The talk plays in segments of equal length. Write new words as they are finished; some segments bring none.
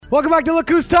Welcome back to Look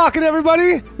Who's Talking, everybody.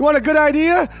 You want a good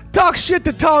idea? Talk shit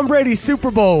to Tom Brady Super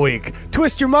Bowl week.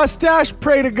 Twist your mustache,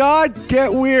 pray to God,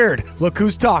 get weird. Look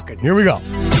Who's Talking. Here we go.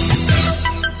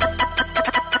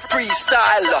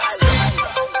 Freestyler.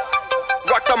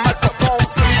 Rock the microphone.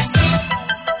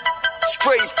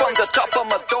 Straight from the top of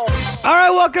my dome. All right,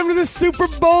 welcome to the Super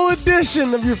Bowl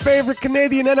edition of your favorite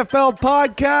Canadian NFL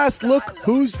podcast, Look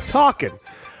Who's Talking.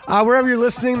 Wherever you're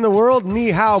listening in the world, ni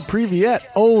hao, privyet,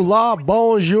 hola,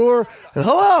 bonjour, and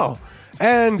hello.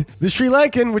 And the Sri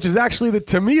Lankan, which is actually the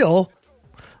Tamil,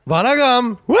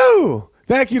 vanagam, woo!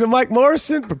 Thank you to Mike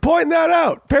Morrison for pointing that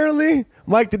out. Apparently,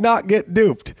 Mike did not get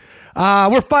duped.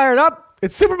 We're fired up.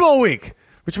 It's Super Bowl week,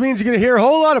 which means you're going to hear a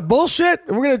whole lot of bullshit,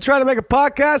 and we're going to try to make a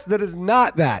podcast that is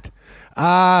not that.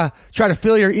 Try to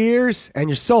fill your ears and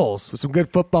your souls with some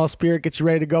good football spirit, get you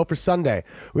ready to go for Sunday.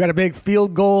 We got a big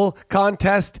field goal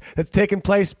contest that's taking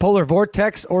place, polar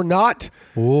vortex or not.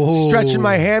 Ooh. Stretching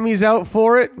my hammies out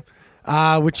for it,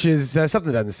 which is something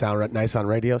that doesn't sound nice on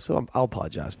radio, so I'll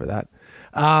apologize for that.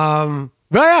 But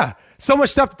yeah, so much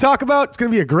stuff to talk about. It's going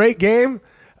to be a great game.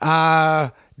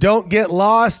 Don't get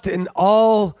lost in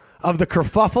all of the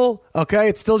kerfuffle, okay?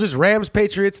 It's still just Rams,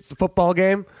 Patriots. It's a football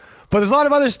game. But there's a lot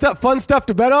of other stuff, fun stuff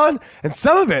to bet on, and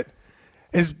some of it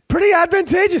is pretty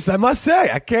advantageous, I must say.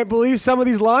 I can't believe some of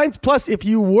these lines. Plus, if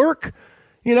you work,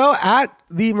 at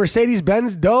the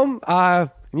Mercedes-Benz Dome, I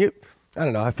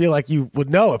don't know. I feel like you would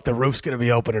know if the roof's going to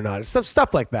be open or not.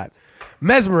 Stuff like that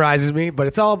mesmerizes me. But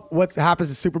it's all what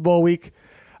happens at Super Bowl week.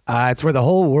 It's where the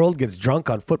whole world gets drunk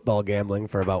on football gambling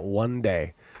for about one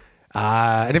day.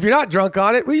 And if you're not drunk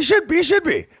on it, well, you should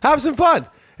be. Have some fun.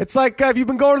 It's like if you've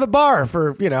been going to the bar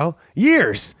for,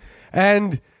 years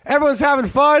and everyone's having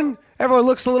fun. Everyone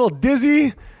looks a little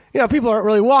dizzy. People aren't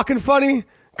really walking funny.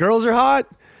 Girls are hot.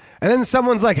 And then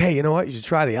someone's like, hey, you know what? You should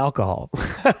try the alcohol.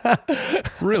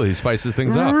 Really spices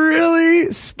things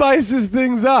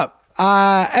up.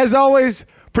 As always,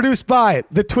 produced by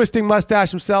the twisting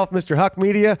mustache himself, Mr. Huck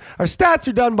Media. Our stats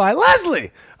are done by Leslie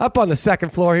up on the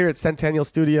second floor here at Centennial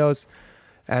Studios.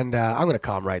 And I'm going to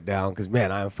calm right down because, man,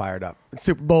 I'm fired up. It's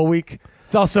Super Bowl week.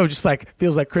 It's also just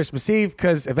feels like Christmas Eve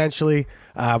because eventually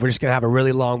we're just going to have a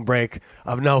really long break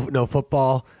of no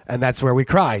football. And that's where we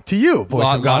cry to you, voice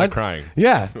of God. A lot of crying.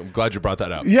 Yeah. I'm glad you brought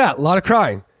that up. Yeah, a lot of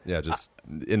crying. Yeah, just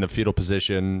in the fetal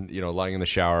position, lying in the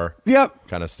shower. Yep.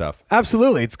 Kind of stuff.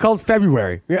 Absolutely. It's called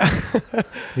February. Yeah.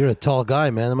 You're a tall guy,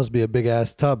 man. That must be a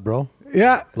big-ass tub, bro.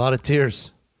 Yeah. A lot of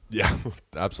tears. Yeah,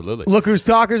 absolutely. Look Who's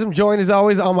Talkers. I'm joined as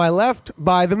always on my left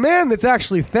by the man that's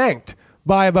actually thanked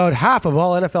by about half of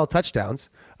all NFL touchdowns,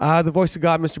 the voice of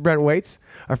God, Mr. Brent Waits,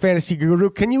 our fantasy guru.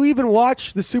 Can you even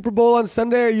watch the Super Bowl on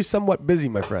Sunday? Or are you somewhat busy,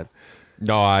 my friend?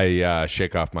 No, I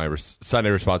shake off my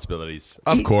Sunday responsibilities.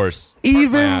 Of course.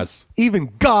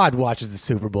 Even God watches the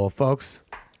Super Bowl, folks.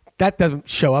 That doesn't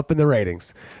show up in the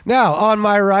ratings. Now, on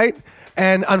my right,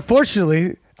 and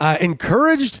unfortunately,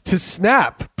 encouraged to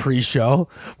snap pre-show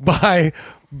by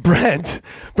Brent.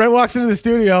 Brent walks into the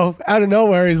studio out of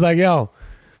nowhere. He's like, yo,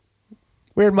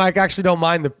 weird Mike, actually don't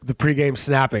mind the pre-game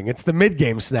snapping. It's the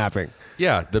mid-game snapping.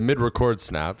 Yeah, the mid-record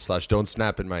snap / don't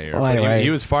snap in my ear. Well, anyway. He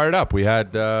was fired up. We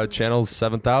had channels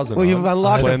 7,000 Well, you've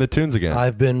unlocked playing the tunes again.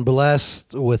 I've been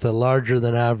blessed with a larger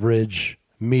than average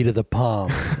meat of the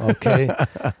palm, okay?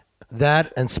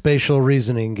 That and spatial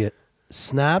reasoning get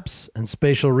snaps and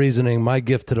spatial reasoning, my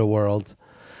gift to the world.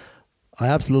 I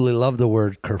absolutely love the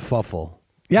word kerfuffle.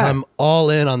 Yeah. I'm all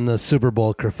in on the Super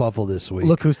Bowl kerfuffle this week.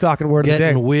 Look Who's Talking word of the day.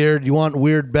 Getting weird. You want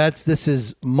weird bets? This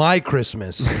is my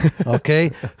Christmas,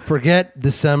 okay? Forget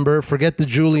December. Forget the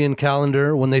Julian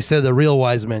calendar when they said the real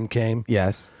wise men came.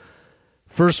 Yes.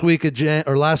 First week of Jan,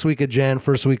 or last week of Jan,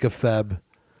 first week of Feb.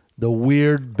 The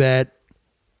weird bet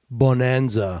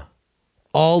bonanza.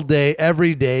 All day,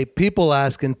 every day, people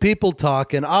asking, people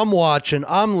talking. I'm watching,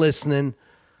 I'm listening.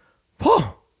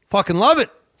 Oh, fucking love it.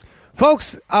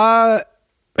 Folks, the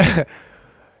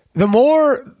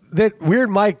more that Weird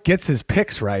Mike gets his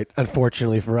picks right,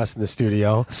 unfortunately for us in the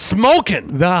studio,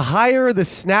 Smoking. the higher the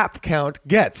snap count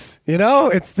gets.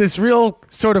 It's this real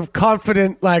sort of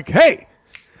confident, hey,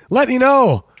 let you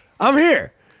know I'm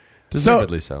here.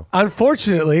 Deservedly so.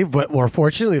 Unfortunately, but more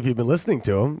fortunately, if you've been listening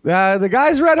to him, the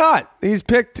guy's red hot. He's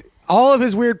picked all of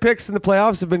his weird picks in the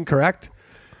playoffs have been correct.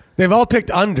 They've all picked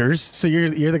unders, so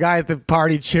you're the guy at the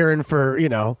party cheering for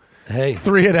Hey,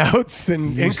 3 and outs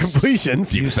and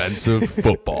incompletions. Defensive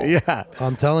football. Yeah,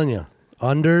 I'm telling you,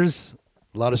 unders.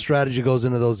 A lot of strategy goes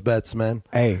into those bets, man.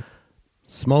 hey,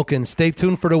 Smoking. Stay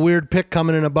tuned for the weird pick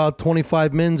coming in about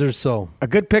 25 mins or so. a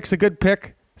good pick's a good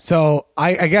pick. So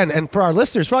and for our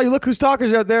listeners, for all you Look Who's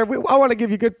Talkers out there, I want to give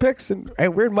you good picks, and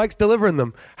Weird Mike's delivering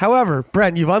them. However,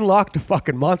 Brent, you've unlocked a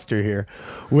fucking monster here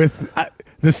with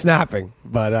the snapping.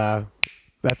 But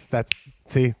that's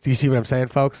see. Do you see what I'm saying,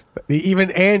 folks?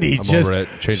 Even Andy I'm just over it.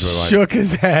 Changed my mind. shook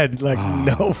his head like,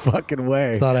 no fucking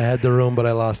way. Thought I had the room, but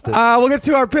I lost it. We'll get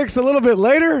to our picks a little bit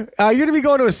later. You're going to be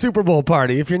going to a Super Bowl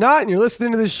party. If you're not and you're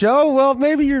listening to this show, well,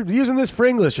 maybe you're using this for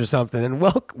English or something. And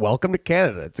welcome to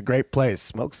Canada. It's a great place.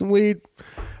 Smoke some weed.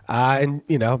 And,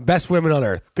 best women on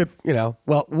earth. Good,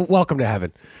 welcome to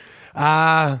heaven.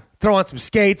 Throw on some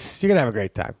skates. You're going to have a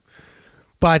great time.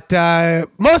 But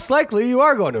most likely you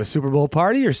are going to a Super Bowl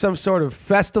party or some sort of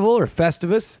festival or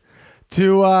festivus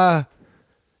to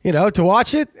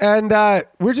watch it. And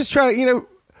we're just trying to,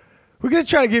 we're going to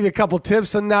try to give you a couple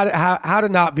tips on how to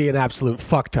not be an absolute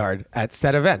fucktard at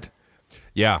said event.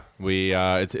 Yeah,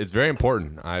 it's very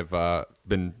important. I've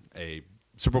been a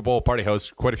Super Bowl party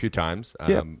host quite a few times.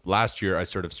 Last year, I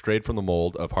sort of strayed from the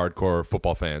mold of hardcore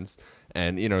football fans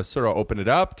and, sort of opened it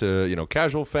up to,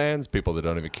 casual fans, people that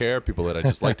don't even care, people that I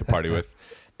just like to party with.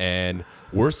 And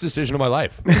worst decision of my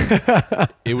life.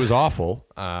 It was awful.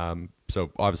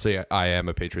 So obviously I am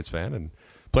a Patriots fan and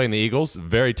playing the Eagles,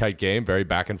 very tight game, very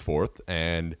back and forth.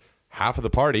 And half of the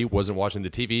party wasn't watching the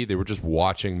TV. They were just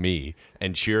watching me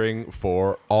and cheering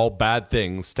for all bad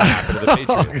things to happen to the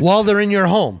Patriots. While they're in your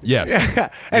home. Yes.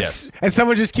 Yes. And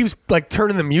someone just keeps like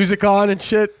turning the music on and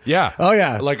shit. Yeah. Oh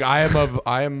yeah. Like I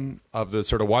am of the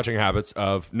sort of watching habits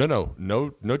of no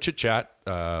chit chat,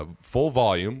 full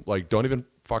volume. Like don't even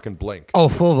fucking blink. Oh,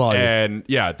 full volume. And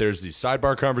yeah, there's these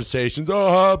sidebar conversations.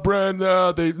 Oh, Brent,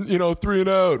 they 3 and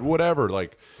out, whatever.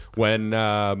 Like when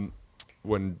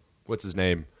what's his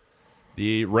name?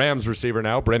 The Rams receiver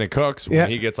now, Brandon Cooks, when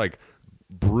he gets like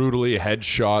brutally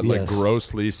headshot, like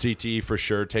grossly CT for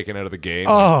sure, taken out of the game.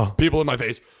 Oh. Like, people in my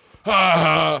face,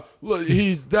 that's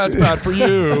bad for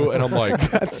you. And I'm like,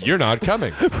 you're not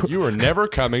coming. You are never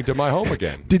coming to my home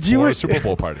again. Did you for a Super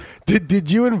Bowl party?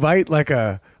 Did you invite like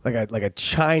a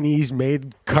Chinese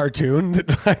made cartoon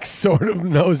that like sort of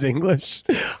knows English?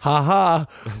 Haha,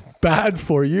 bad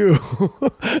for you.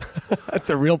 That's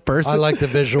a real person. I like the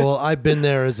visual. I've been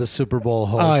there as a Super Bowl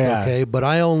host, okay? But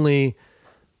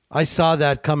I saw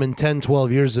that coming 10,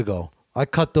 12 years ago. I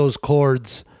cut those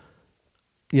cords,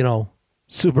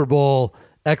 Super Bowl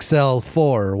XL4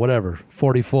 or whatever,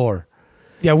 44.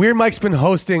 Yeah, Weird Mike's been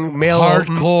hosting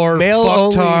hardcore,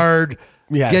 fucktard,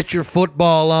 yes. Get your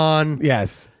football on.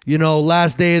 Yes.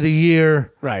 Last day of the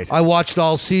year. Right. I watched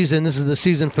all season. This is the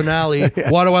season finale.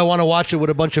 Yes. Why do I want to watch it with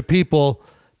a bunch of people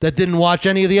that didn't watch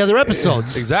any of the other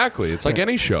episodes? Exactly. It's like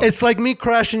any show. It's like me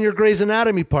crashing your Grey's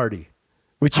Anatomy party.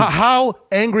 How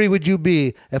angry would you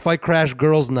be if I crashed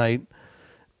girls' night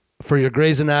for your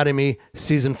Grey's Anatomy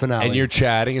season finale? And you're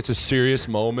chatting. It's a serious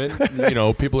moment.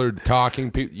 People are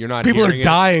talking. You're not People hearing are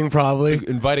dying probably. It's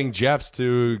inviting Jeffs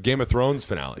to Game of Thrones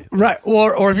finale. Right.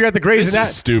 Or if you're at the Grey's This is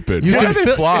Anatomy. stupid. You Why can do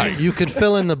they fly? You can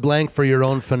fill in the blank for your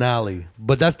own finale,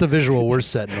 but that's the visual we're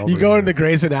setting over You go here. into the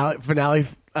Grey's finale,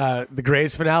 the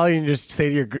Grey's finale, and you just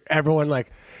say to everyone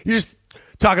like, you're just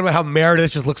talking about how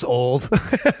Meredith just looks old.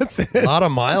 That's it. A lot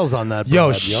of miles on that. Yo,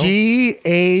 broad, she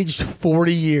aged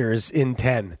 40 years in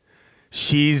 10.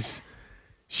 She's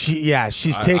taking.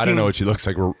 I don't know what she looks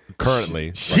like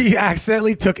currently. She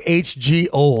accidentally took HG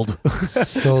old.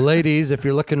 So, ladies, if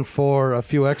you're looking for a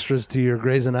few extras to your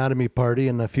Grey's Anatomy party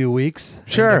in a few weeks,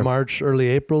 Sure. end of March, early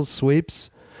April sweeps,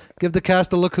 give the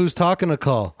cast a Look Who's Talking a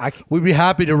call. I- We'd be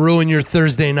happy to ruin your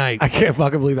Thursday night. I can't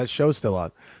fucking believe that show's still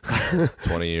on.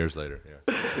 20 years later.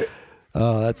 Yeah.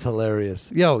 Oh, that's hilarious.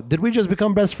 Yo, did we just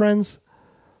become best friends?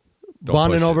 Don't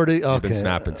Bonding push it. over to You've okay. been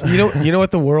snapping to You know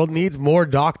what the world needs? More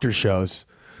doctor shows.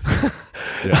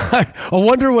 Yeah. I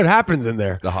wonder what happens in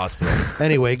there. The hospital.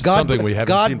 Anyway, Something we haven't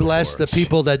God seen bless before. the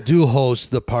people that do host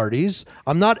the parties.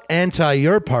 I'm not anti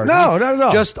your party. No, not at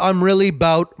all. Just I'm really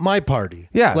about my party.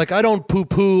 Yeah. Like I don't poo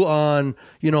poo on,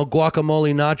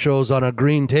 guacamole nachos on a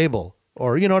green table.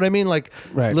 Or you know what I mean? Like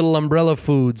Right. little umbrella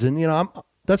foods and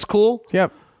that's cool.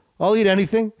 Yep. I'll eat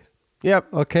anything.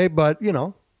 Yep. Okay, but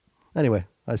anyway,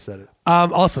 I said it.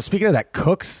 Also, speaking of that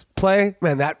Cooks play,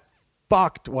 man, that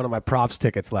fucked one of my props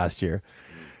tickets last year.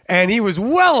 And he was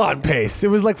well on pace. It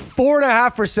was like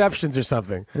 4.5 receptions or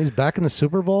something. And he's back in the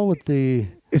Super Bowl with the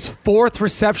His fourth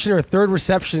reception or third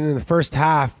reception in the first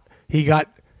half, he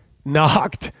got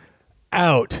knocked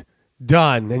out.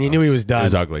 Done. And you knew he was done. It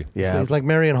was ugly. Yeah. he's like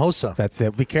Marion Hossa. That's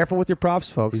it. Be careful with your props,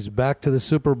 folks. He's back to the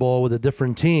Super Bowl with a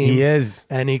different team. He is.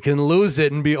 And he can lose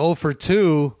it and be 0 for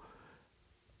 2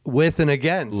 with and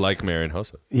against. Like Marion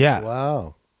Hossa. Yeah.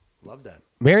 Wow. Love that.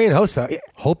 Marian Hossa,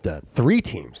 Hope that. 3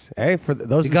 teams. Hey, for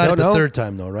those He who got don't it the know, third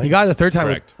time, though, right? He got it the third time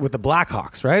Correct. with the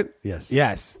Blackhawks, right? Yes.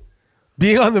 Yes.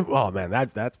 Being on the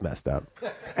that's messed up.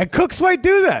 And Cooks might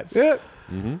do that. Yeah.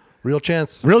 Real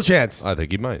chance. Real chance. I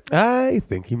think he might. I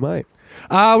think he might.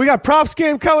 We got props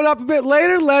game coming up a bit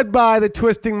later, led by the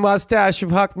twisting mustache of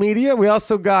Huck Media. We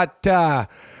also got a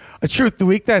truth of the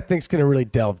week that I think is going to really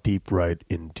delve deep right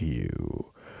into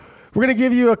you. We're going to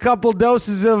give you a couple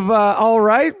doses of all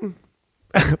right,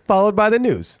 followed by the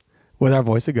news with our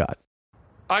voice of God.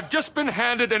 I've just been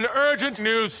handed an urgent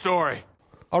news story.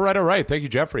 All right. Thank you,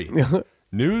 Jeffrey.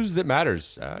 News that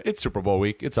matters. It's Super Bowl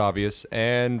week. It's obvious.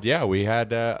 And yeah, we had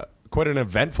quite an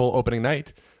eventful opening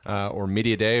night or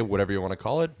media day, whatever you want to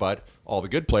call it. But all the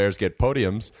good players get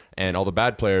podiums and all the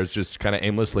bad players just kind of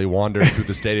aimlessly wander through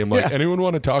the stadium like, anyone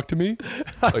want to talk to me?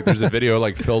 Like there's a video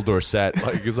like Phil Dorsett.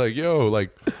 Like he's like, yo,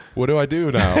 like, what do I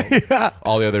do now?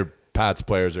 All the other Pats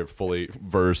players are fully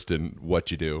versed in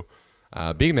what you do.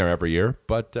 Being there every year,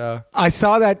 but I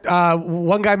saw that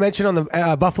one guy mentioned on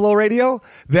the Buffalo radio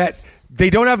that they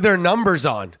don't have their numbers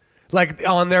on, like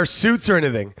on their suits or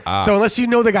anything. So unless you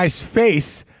know the guy's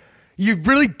face, you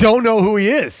really don't know who he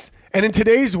is. And in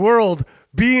today's world,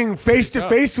 being face to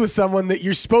face with someone that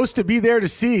you're supposed to be there to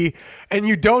see and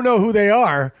you don't know who they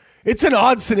are, it's an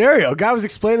odd scenario. A guy was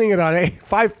explaining it on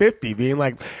 550, being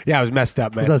like, yeah, it was messed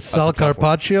up, man. Was that Sal a tough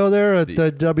one. Carpaccio there at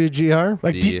the WGR?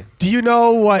 Like, do you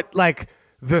know what like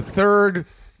the third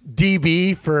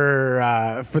DB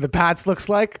for the Pats looks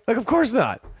like? Like, of course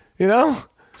not. You know,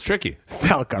 it's tricky.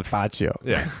 Sal Carpaccio.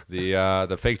 Yeah,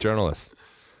 the fake journalist.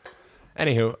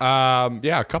 Anywho,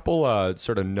 a couple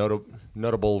sort of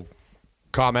notable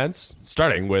comments,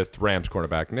 starting with Rams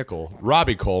cornerback nickel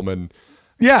Robbie Coleman.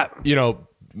 Yeah. You know,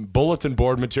 bulletin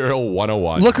board material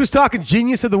 101. Look who's talking,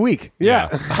 genius of the week.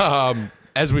 Yeah.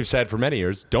 As we've said for many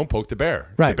years, don't poke the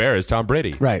bear. Right. The bear is Tom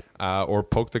Brady. Right. Or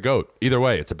poke the goat. Either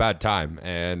way, it's a bad time.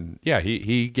 And yeah,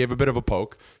 he gave a bit of a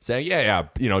poke, saying,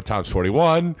 Tom's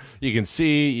 41. You can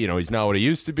see, he's not what he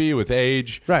used to be with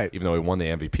age. Right. Even though he won the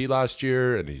MVP last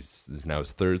year and this is now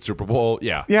his 3rd Super Bowl.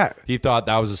 Yeah. Yeah. He thought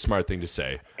that was a smart thing to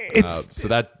say. So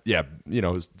that,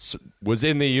 was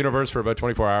in the universe for about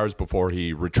 24 hours before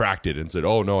he retracted and said,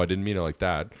 oh, no, I didn't mean it like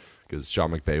that. Because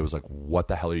Sean McVay was like, what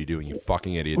the hell are you doing, you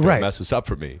fucking idiot? Don't Right. mess this up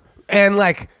for me. And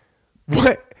like,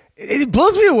 what it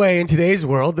blows me away in today's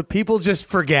world that people just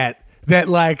forget that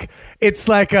like it's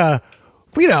like 10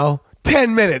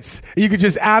 minutes you could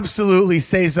just absolutely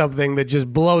say something that just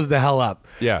blows the hell up.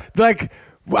 Yeah. Like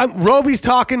Roby's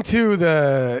talking to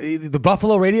the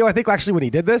Buffalo radio, I think, actually, when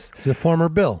he did this. He's a former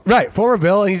Bill. Right, former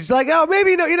Bill. And he's like, oh,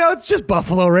 maybe, no, it's just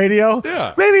Buffalo radio.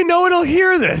 Yeah. Maybe no one will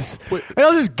hear this. Wait. And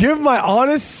I'll just give my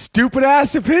honest,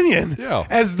 stupid-ass opinion. Yeah.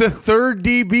 As the third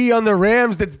DB on the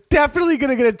Rams that's definitely going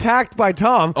to get attacked by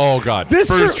Tom. Oh, God.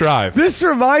 First drive. This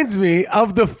reminds me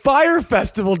of the Fire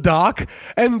Festival doc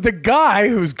and the guy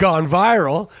who's gone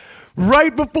viral.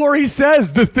 Right before he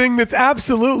says the thing that's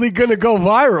absolutely going to go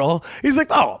viral, he's like,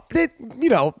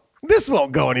 this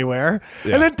won't go anywhere.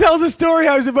 Yeah. And then tells a story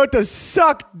how he's about to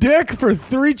suck dick for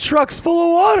 3 trucks full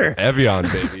of water. Evian,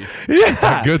 baby.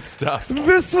 Yeah. Good stuff.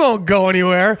 This won't go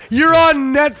anywhere. You're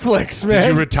on Netflix, man.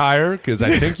 Did you retire? Because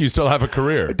I think you still have a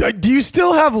career. Do you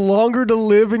still have longer to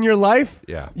live in your life?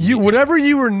 Yeah. Whatever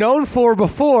you were known for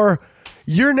before,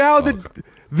 you're now the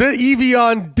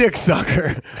Evian dick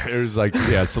sucker. There's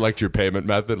select your payment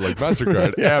method, like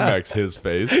MasterCard, Amex, his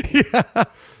face.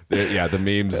 Yeah. The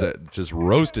memes that just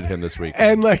roasted him this week.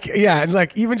 And but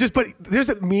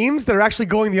there's memes that are actually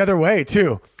going the other way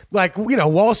too. Like,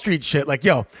 Wall Street shit. Like,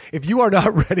 yo, if you are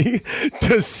not ready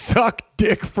to suck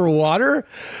dick for water,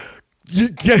 you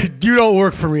don't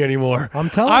work for me anymore. I'm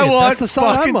telling I you, want that's the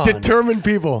side fucking I'm on. determined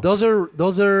people. Those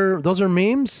are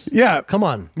memes. Yeah. Come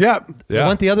on. Yeah. They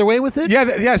went the other way with it.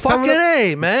 Yeah. Fucking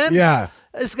A, man. Yeah.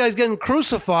 This guy's getting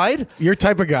crucified. Your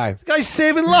type of guy. This guy's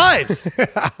saving lives.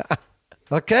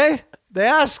 Okay? They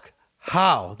ask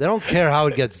how. They don't care how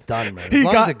it gets done, man. As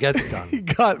long as it gets done. He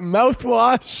got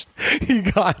mouthwash. He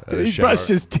shower. brushed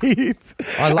his teeth.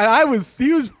 And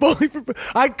he was fully prepared.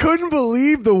 I couldn't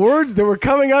believe the words that were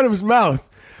coming out of his mouth.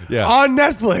 Yeah. On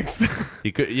Netflix.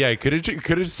 He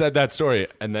could have said that story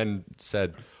and then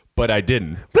said, but I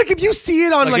didn't. Like, if you see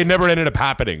it on Like it never ended up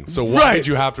happening. So why did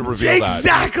you have to reveal that?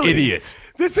 Exactly. Idiot.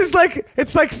 This is like,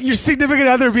 it's like your significant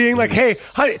other being like, hey,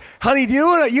 honey, do you know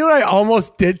what I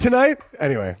almost did tonight?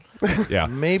 Anyway. Yeah.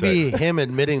 Maybe him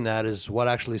admitting that is what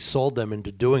actually sold them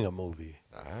into doing a movie.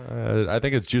 I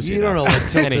think it's juicy. You don't know what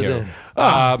tilted Anywho,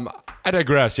 in. I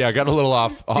digress. Yeah, I got a little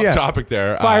off topic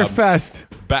there. Fire Fest.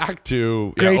 back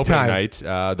to Great opening time. night.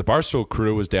 The Barstool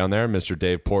crew was down there. Mr.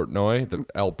 Dave Portnoy, the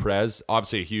El Prez,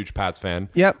 obviously a huge Pats fan.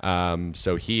 Yep.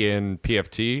 So he and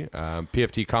PFT,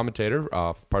 PFT commentator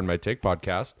off Pardon My Take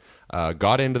podcast,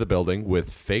 got into the building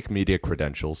with fake media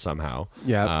credentials somehow.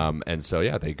 Yeah. And so,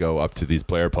 they go up to these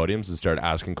player podiums and start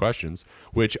asking questions,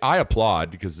 which I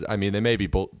applaud because, I mean, they may be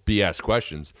BS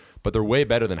questions, but they're way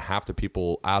better than half the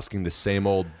people asking the same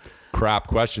old crap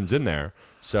questions in there.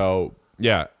 So,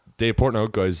 Dave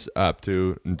Portnoy goes up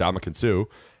to Ndamukong Suh,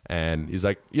 and he's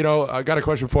like, I got a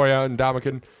question for you,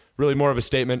 Ndamukong. Really more of a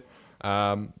statement,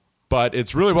 but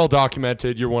it's really well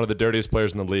documented. You're one of the dirtiest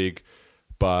players in the league.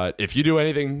 But if you do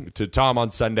anything to Tom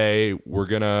on Sunday, we're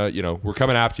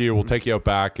coming after you. We'll take you out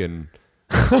back, and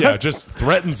just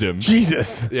threatens him.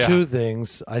 Jesus. Yeah. Two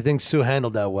things. I think Sue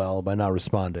handled that well by not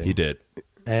responding. He did.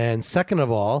 And second of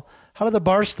all, how did the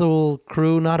Barstool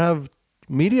crew not have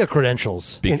media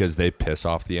credentials? Because they piss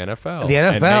off the NFL. The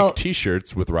And NFL make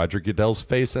T-shirts with Roger Goodell's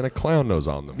face and a clown nose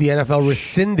on them. The NFL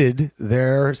rescinded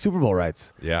their Super Bowl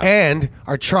rights. Yeah. And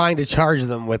are trying to charge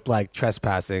them with like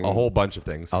trespassing. A whole bunch of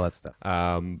things. All that stuff.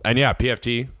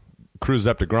 PFT cruises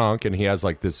up to Gronk, and he has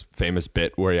like this famous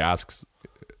bit where he asks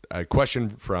a question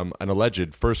from an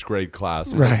alleged first grade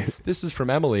class. He's Right. like, this is from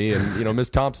Emily and Miss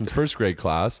Thompson's first grade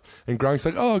class. And Gronk's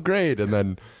like, oh, great. And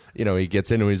then he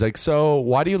gets into it. He's like, so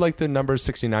why do you like the number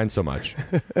 69 so much?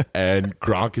 And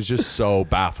Gronk is just so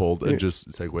baffled and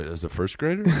it's like, wait, there's a first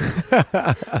grader?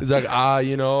 He's like, I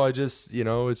just,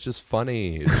 it's just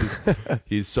funny. It's just,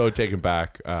 he's so taken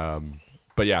back.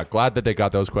 But yeah, glad that they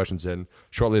got those questions in.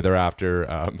 Shortly thereafter,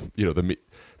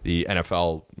 the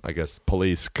NFL, I guess,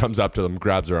 police comes up to them,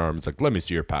 grabs their arm. It's like, let me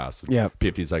see your pass. Yeah.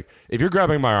 PFT's like, if you're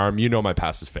grabbing my arm, my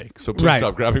pass is fake. So please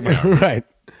stop grabbing my arm. Right.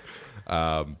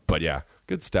 But yeah,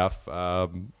 good stuff. I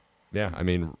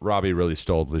mean, Robbie really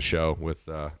stole the show with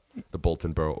the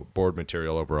bulletin board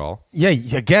material overall. Yeah,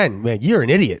 again, man, you're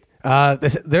an idiot.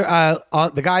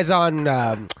 The guys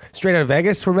on Straight Out of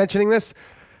Vegas were mentioning this.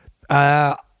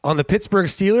 On the Pittsburgh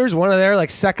Steelers, one of their like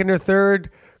second or third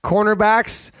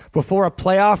cornerbacks before a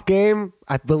playoff game,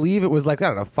 I believe it was like,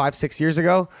 5-6 years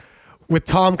ago, with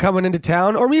Tom coming into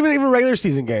town, or even a regular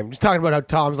season game. Just talking about how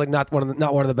Tom's like not one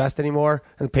of the best anymore,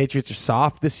 and the Patriots are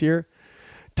soft this year.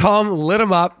 Tom lit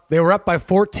him up. They were up by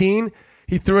 14.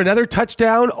 He threw another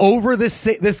touchdown over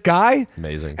this guy.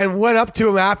 Amazing. And went up to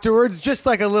him afterwards, just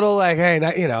like a little like,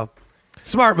 hey,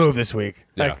 smart move this week.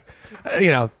 Yeah.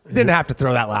 Didn't have to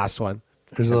throw that last one.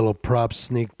 There's a little prop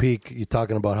sneak peek. You're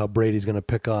talking about how Brady's going to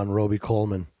pick on Roby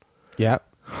Coleman. Yeah.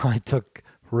 I took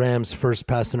Rams' first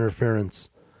pass interference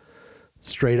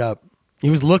straight up. He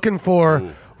was looking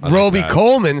for like Roby that.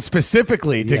 Coleman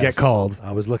specifically to Yes. get called.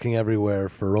 I was looking everywhere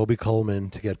for Roby Coleman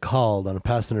to get called on a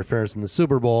pass interference in the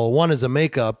Super Bowl. One is a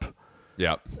makeup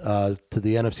Yeah. to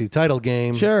the NFC title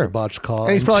game. Sure. The botched call.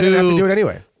 And he's probably going to have to do it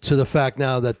anyway. To the fact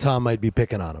now that Tom might be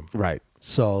picking on him. Right.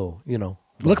 So,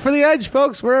 Look for the edge,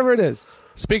 folks, wherever it is.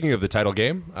 Speaking of the title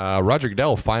game, Roger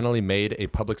Goodell finally made a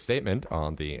public statement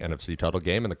on the NFC title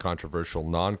game and the controversial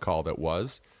non-call that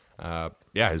was.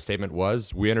 His statement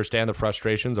was, we understand the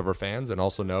frustrations of our fans and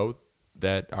also know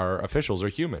that our officials are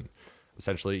human.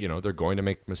 Essentially, they're going to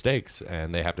make mistakes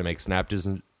and they have to make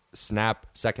snap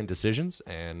second decisions,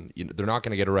 and they're not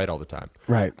going to get it right all the time.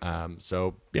 Right.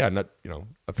 Not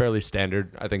a fairly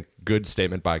standard, I think, good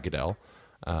statement by Goodell.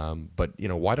 But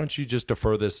why don't you just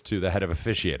defer this to the head of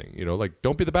officiating?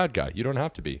 Don't be the bad guy. You don't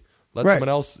have to be. Let Right. someone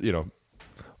else,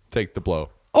 take the blow.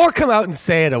 Or come out and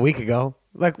say it a week ago.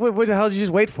 Like, what the hell did you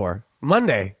just wait for?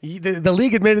 Monday. The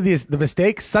league admitted the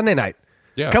mistake Sunday night.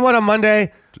 Yeah. Come out on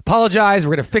Monday, apologize.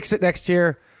 We're going to fix it next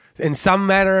year in some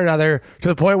manner or another, to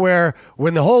the point where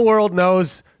when the whole world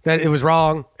knows that it was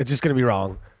wrong, it's just going to be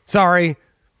wrong. Sorry.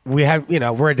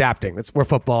 We're adapting. We're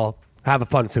football. Have a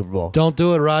fun Super Bowl. Don't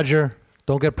do it, Roger.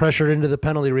 Don't get pressured into the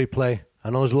penalty replay. I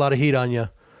know there's a lot of heat on you.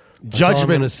 That's all I'm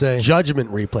gonna say.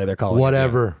 Judgment replay, they're calling it.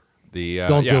 Whatever.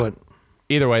 Don't do it.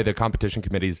 Either way, the competition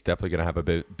committee is definitely going to have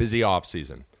a busy off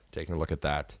season. Taking a look at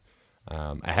that.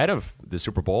 Ahead of the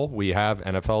Super Bowl, we have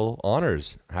NFL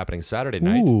honors happening Saturday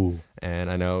night. Ooh.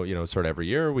 And I know, sort of every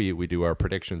year we do our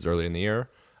predictions early in the year.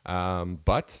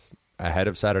 But ahead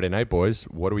of Saturday night, boys,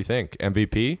 what do we think?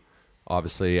 MVP?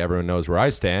 Obviously, everyone knows where I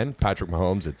stand. Patrick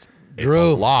Mahomes, it's a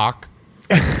Drew. lock.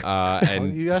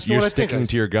 And You asked me you're what I think. sticking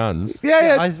to your guns.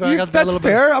 Yeah, I got that that's little bit-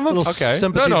 fair. I'm little Okay.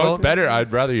 sympathy No, vote. it's better.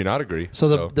 I'd rather you not agree. So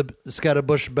the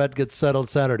Scatterbush bet gets settled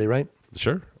Saturday, right?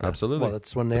 Sure, absolutely. Well,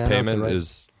 that's when they the announce payment it, right?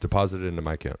 is deposited into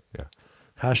my account. Yeah.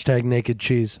 Hashtag naked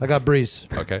cheese. I got Breeze.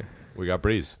 Okay. We got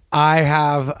Breeze. I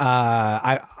have.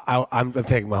 I'm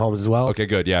taking Mahomes as well. Okay,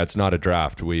 good. Yeah, it's not a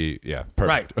draft. Perfect.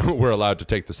 Right. We're allowed to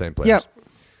take the same players. Yep.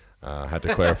 Had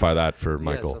to clarify that for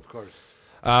Michael. Yes, of course.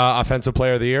 Offensive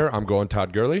player of the year, I'm going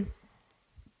Todd Gurley.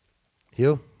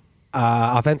 You?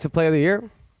 Offensive player of the year?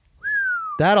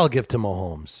 That I'll give to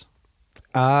Mahomes.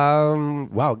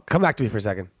 Wow. Come back to me for a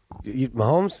second.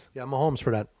 Mahomes? Yeah, Mahomes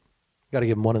for that. Got to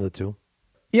give him one of the two.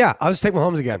 Yeah, I'll just take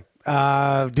Mahomes again.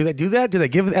 Do they do that? Do they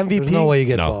give MVP? There's no way you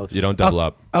get No, both. you don't double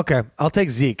up. Okay, I'll take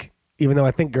Zeke, even though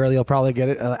I think Gurley will probably get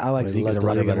it. I like Zeke as a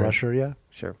running and back. rusher, yeah.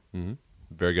 Sure.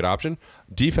 Very good option.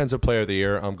 Defensive player of the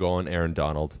year, I'm going Aaron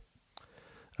Donald.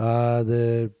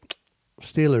 The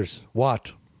Steelers.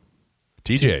 Watt.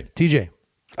 TJ.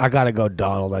 I got to go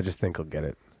Donald. I just think he'll get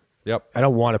it. Yep. I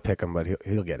don't want to pick him, but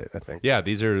he'll get it, I think. Yeah,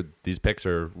 these picks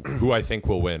are who I think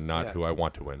will win, not who I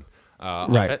want to win.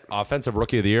 Right. Offensive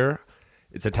rookie of the year.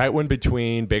 It's a tight one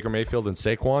between Baker Mayfield and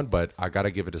Saquon, but I got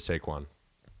to give it to Saquon.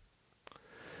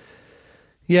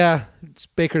 Yeah,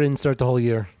 Baker didn't start the whole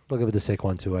year. They'll give it to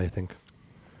Saquon too, I think.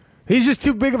 He's just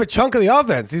too big of a chunk of the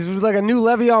offense. He's like a new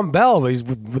Le'Veon Bell, but he's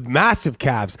with massive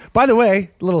calves. By the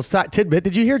way, little tidbit.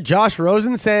 Did you hear Josh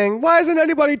Rosen saying, "Why isn't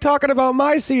anybody talking about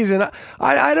my season?"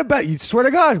 I'd have bet. You swear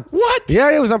to God. What?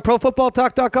 Yeah, it was on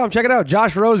ProFootballTalk.com. Check it out.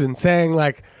 Josh Rosen saying,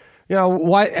 like,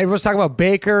 why everyone's talking about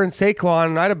Baker and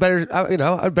Saquon. I had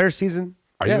a better season.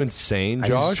 Are Yeah. you insane, I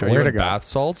Josh? Are swear you to in God. bath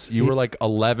salts? You were like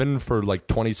 11 for like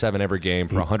 27 every game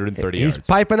for 130 He's yards.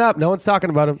 piping up. No one's talking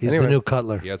about him. He's Anyway, the new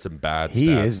Cutler. He had some bad He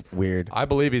stats. is weird. I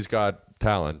believe he's got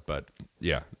talent, but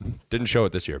yeah, didn't show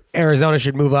it this year. Arizona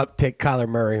should move up, take Kyler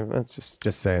Murray.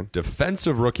 Just saying.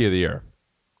 Defensive rookie of the year.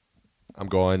 I'm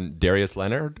going Darius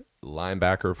Leonard,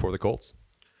 linebacker for the Colts.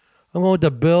 I'm going with the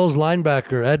Bills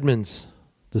linebacker, Edmonds,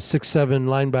 the 6'7"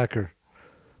 linebacker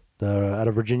out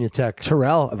of Virginia Tech.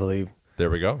 Terrell, I believe. There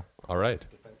we go. All right.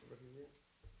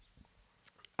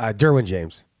 Derwin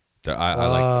James.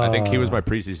 I think he was my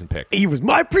preseason pick. He was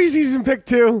my preseason pick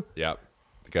too. Yeah,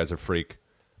 the guy's a freak.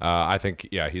 I think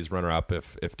he's runner up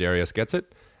if Darius gets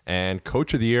it. And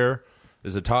coach of the year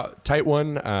is a tight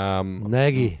one.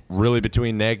 Nagy. Really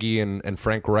between Nagy and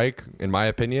Frank Reich, in my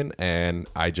opinion. And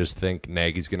I just think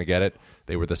Nagy's going to get it.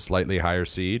 They were the slightly higher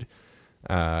seed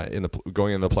going in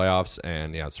the playoffs,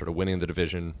 and sort of winning the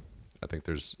division. I think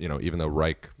there's even though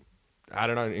Reich, I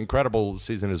don't know, incredible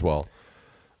season as well.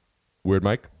 Weird,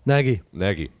 Mike? Nagy.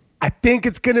 I think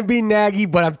it's going to be Nagy,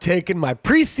 but I'm taking my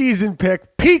preseason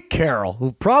pick, Pete Carroll,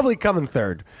 who'll probably come in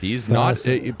third. He's not.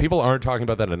 People aren't talking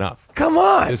about that enough. Come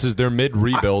on. This is their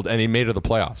mid-rebuild, and he made it to the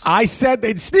playoffs. I said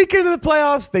they'd sneak into the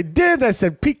playoffs. They did. I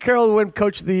said Pete Carroll will win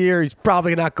Coach of the Year. He's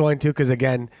probably not going to because,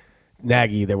 again,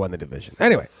 Nagy, they won the division.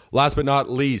 Anyway. Last but not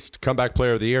least, comeback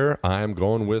player of the year, I'm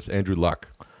going with Andrew Luck.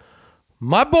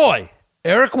 My boy,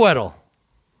 Eric Weddle.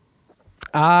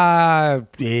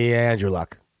 Andrew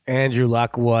Luck. Andrew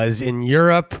Luck was in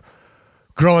Europe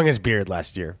growing his beard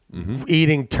last year,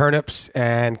 eating turnips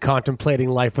and contemplating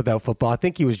life without football. I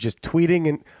think he was just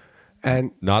tweeting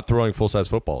and Not throwing full-size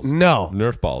footballs. no,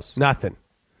 Nerf balls. nothing.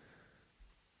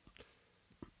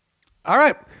 All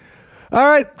right.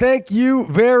 Thank you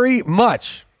very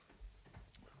much.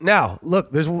 Now,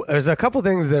 look, there's a couple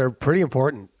things that are pretty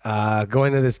important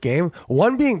going into this game.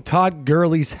 One being Todd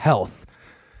Gurley's health.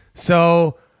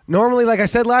 So normally, like I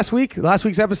said last week's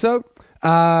episode,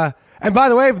 and by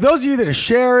the way, those of you that are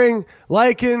sharing,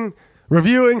 liking,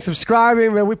 reviewing,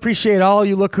 subscribing, man, we appreciate all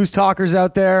you Look Who's Talkers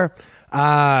out there.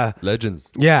 Legends.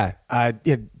 Yeah.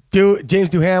 James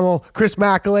Duhamel, Chris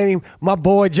McElhaney, my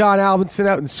boy John Albinson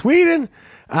out in Sweden,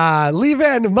 Lee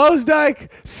Van Mosdijk,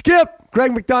 Skip,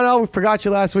 Greg McDonough, we forgot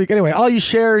you last week. Anyway, all you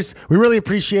shares, we really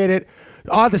appreciate it.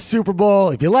 On the Super Bowl,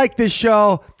 if you like this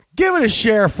show, give it a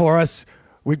share for us.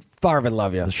 We'd farvin'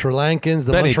 love you. The Sri Lankans,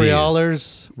 the Benny D.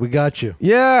 Montrealers, we got you.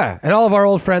 Yeah, and all of our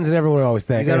old friends and everyone we always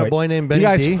thank. You got a boy named Benny You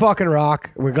guys D? fucking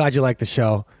rock. We're glad you like the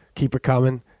show. Keep it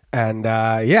coming. And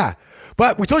yeah.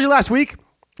 But we told you last week,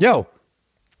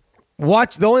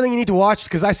 watch. The only thing you need to watch,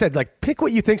 because I said, like, pick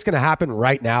what you think's going to happen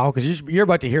right now, because you're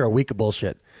about to hear a week of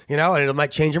bullshit, and it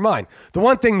might change your mind. The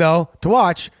one thing, though, to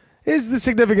watch is the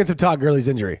significance of Todd Gurley's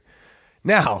injury.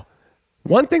 Now,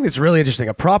 one thing that's really interesting,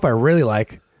 a prop I really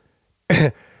like,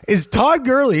 is Todd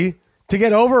Gurley to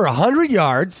get over 100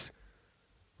 yards,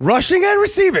 rushing and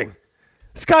receiving.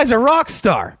 This guy's a rock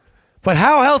star. But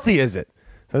how healthy is it?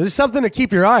 So there's something to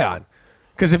keep your eye on.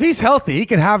 Because if he's healthy, he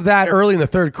can have that early in the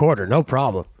third quarter. No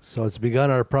problem. So it's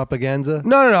begun our propaganda.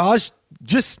 No. I was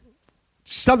just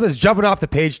something that's jumping off the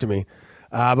page to me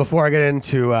before I get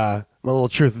into my little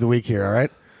truth of the week here, all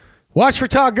right? Watch for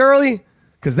Todd Gurley,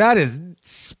 because that is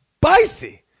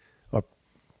spicy. Or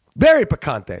very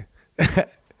picante.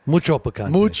 Mucho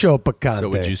picante. Mucho picante. So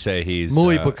would you say he's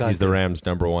Muy he's picante. the Rams'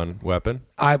 number one weapon?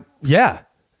 Yeah.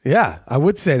 Yeah, I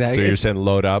would say that. So you're saying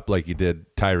load up like you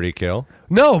did Tyreek Hill?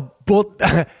 No, but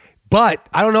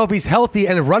I don't know if he's healthy.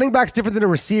 And a running back's different than a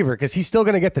receiver because he's still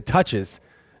going to get the touches,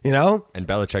 you know? And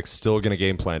Belichick's still going to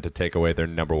game plan to take away their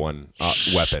number one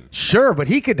weapon. Sure, but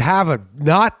he could have a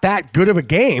not that good of a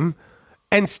game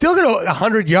and still get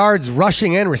 100 yards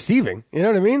rushing and receiving. You know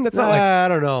what I mean? That's not like I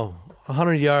don't know.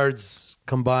 100 yards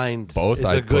combined Both is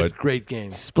I'd a good, put great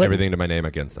game. Everything to my name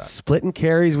against that. splitting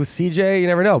carries with CJ. You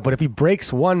never know. But if he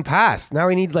breaks one pass, now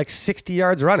he needs like 60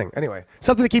 yards running. Anyway,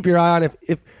 something to keep your eye on.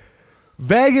 If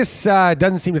Vegas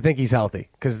doesn't seem to think he's healthy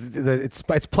because it's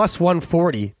plus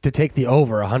 140 to take the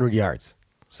over 100 yards.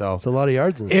 So It's a lot of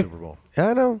yards in the Super Bowl.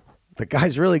 Yeah, I know. The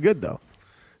guy's really good, though.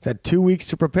 He's had 2 weeks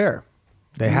to prepare.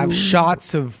 They have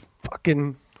shots of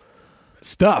fucking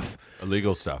stuff.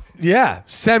 Illegal stuff. Yeah,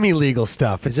 semi-legal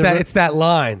stuff. It's it that. re- It's that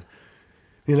line.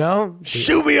 You know,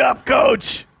 shoot me up,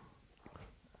 coach.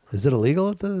 Is it illegal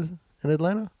in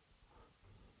Atlanta?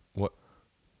 What?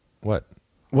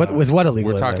 What was what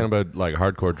illegal? We're talking about like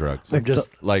hardcore drugs. I'm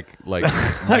just like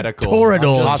medical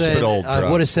Toradol. hospital I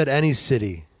drugs. would have said any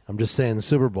city. I'm just saying the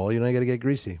Super Bowl. You know, you got to get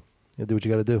greasy. You do what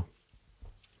you got to do.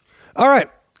 All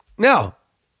right, now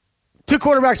 2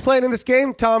 quarterbacks playing in this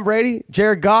game: Tom Brady,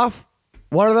 Jared Goff.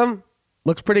 One of them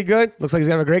looks pretty good. Looks like he's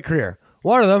gonna have a great career.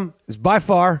 One of them is by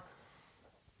far,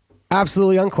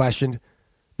 absolutely unquestioned,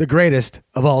 the greatest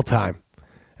of all time.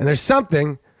 And there's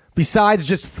something besides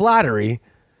just flattery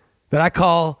that I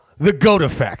call the GOAT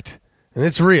effect. And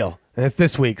it's real. And it's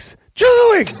this week's Truth of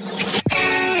the Week.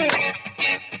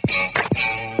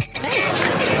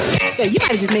 Yeah, you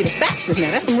might have just made a fact just now.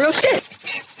 That's some real shit.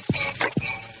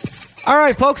 All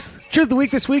right, folks. Truth of the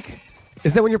Week this week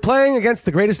is that when you're playing against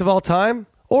the greatest of all time,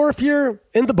 or if you're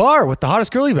in the bar with the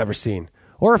hottest girl you've ever seen,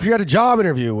 or if you're at a job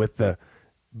interview with the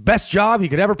best job you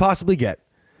could ever possibly get,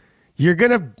 you're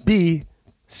going to be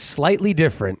slightly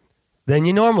different than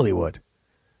you normally would.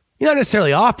 You're not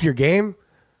necessarily off your game.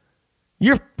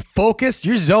 You're focused,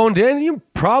 you're zoned in, and you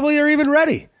probably are even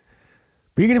ready.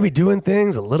 But you're going to be doing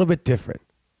things a little bit different.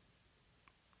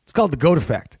 It's called the GOAT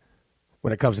effect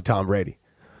when it comes to Tom Brady.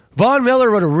 Von Miller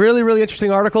wrote a really, really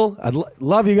interesting article. I'd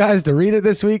love you guys to read it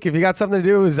this week. If you got something to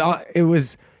do, it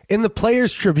was in the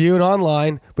Players Tribune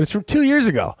online, but it's from 2 years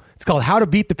ago. It's called How to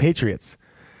Beat the Patriots.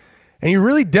 And he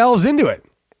really delves into it.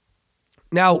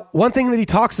 Now, one thing that he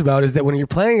talks about is that when you're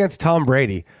playing against Tom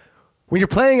Brady, when you're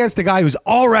playing against a guy who's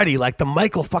already like the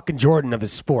Michael fucking Jordan of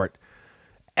his sport,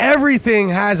 everything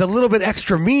has a little bit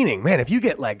extra meaning. Man, if you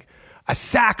get like a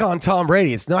sack on Tom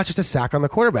Brady, it's not just a sack on the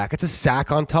quarterback, it's a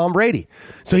sack on Tom Brady.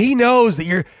 So he knows that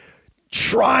you're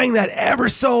trying that ever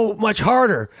so much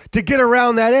harder to get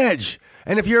around that edge.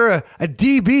 And if you're a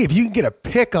DB, if you can get a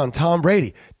pick on Tom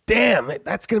Brady, damn,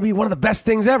 that's going to be one of the best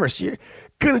things ever. So you're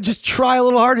going to just try a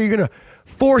little harder. You're going to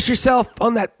force yourself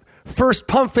on that first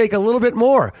pump fake a little bit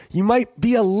more. You might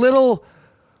be a little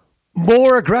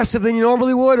more aggressive than you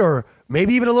normally would, or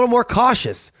maybe even a little more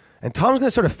cautious. And Tom's going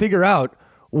to sort of figure out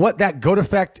what that GOAT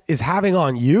effect is having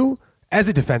on you as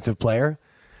a defensive player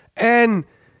and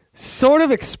sort of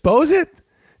expose it.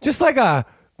 Just like the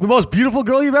most beautiful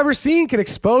girl you've ever seen can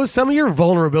expose some of your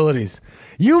vulnerabilities.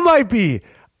 You might be,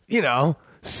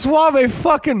 suave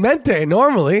fucking mente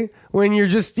normally when you're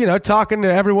just, talking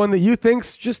to everyone that you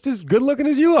think's just as good looking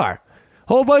as you are.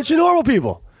 Whole bunch of normal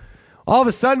people. All of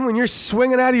a sudden, when you're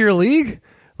swinging out of your league,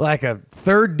 like a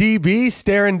third DB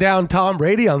staring down Tom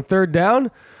Brady on third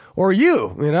down, or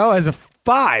you, as a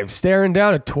 5 staring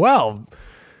down a 12,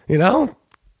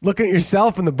 looking at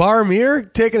yourself in the bar mirror,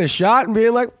 taking a shot and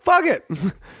being like, fuck it.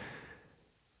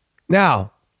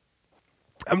 Now,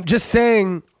 I'm just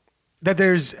saying that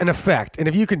there's an effect. And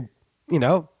if you can,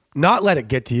 not let it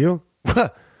get to you,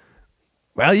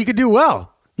 well, you could do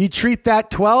well. You treat that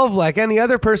 12 like any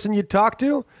other person you talk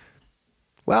to,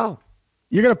 well,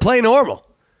 you're going to play normal.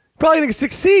 Probably going to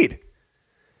succeed.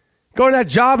 Go to that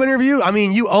job interview. I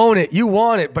mean, you own it. You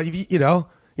want it. But,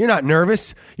 you're not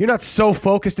nervous. You're not so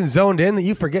focused and zoned in that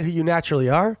you forget who you naturally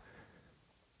are.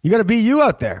 You got to be you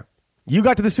out there. You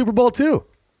got to the Super Bowl too.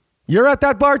 You're at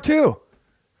that bar too.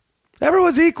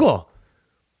 Everyone's equal.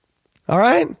 All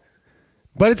right?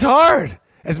 But it's hard.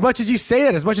 As much as you say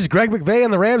that, as much as Greg McVay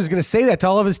and the Rams is going to say that to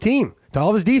all of his team, to all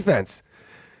of his defense.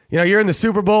 You're in the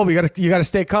Super Bowl, but you got to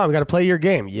stay calm. You got to play your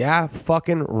game. Yeah,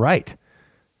 fucking right.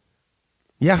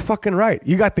 Yeah, fucking right.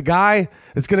 You got the guy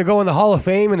that's going to go in the Hall of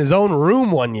Fame in his own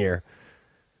room one year,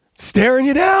 staring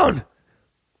you down.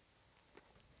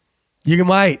 You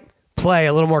might play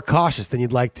a little more cautious than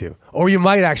you'd like to, or you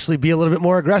might actually be a little bit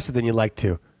more aggressive than you'd like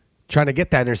to, trying to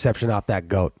get that interception off that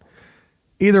GOAT.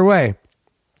 Either way,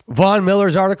 Von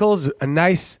Miller's article is a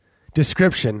nice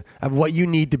description of what you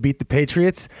need to beat the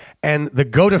Patriots and the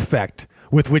GOAT effect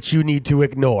with which you need to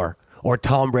ignore, or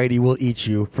Tom Brady will eat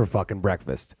you for fucking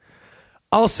breakfast.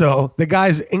 Also, the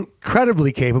guy's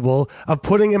incredibly capable of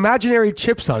putting imaginary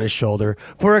chips on his shoulder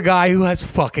for a guy who has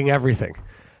fucking everything.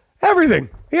 Everything.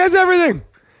 He has everything.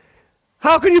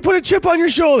 How can you put a chip on your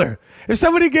shoulder? If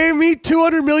somebody gave me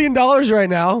 $200 million right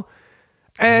now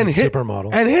and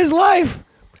supermodel and his life,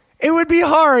 it would be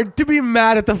hard to be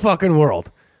mad at the fucking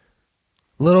world.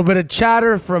 A little bit of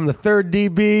chatter from the third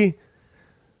DB.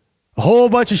 A whole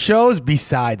bunch of shows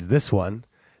besides this one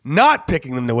not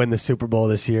picking them to win the Super Bowl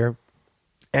this year.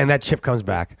 And that chip comes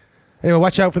back. Anyway,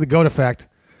 watch out for the GOAT effect.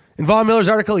 In Von Miller's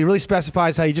article, he really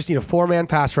specifies how you just need a four-man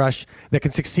pass rush that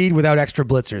can succeed without extra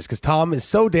blitzers, because Tom is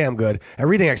so damn good at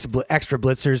reading extra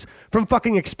blitzers from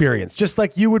fucking experience, just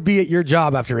like you would be at your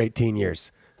job after 18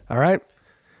 years. All right?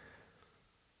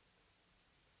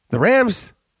 The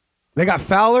Rams, they got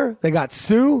Fowler, they got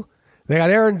Sue, they got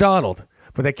Aaron Donald,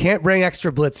 but they can't bring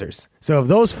extra blitzers. So if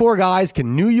those four guys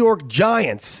can New York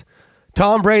Giants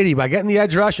Tom Brady by getting the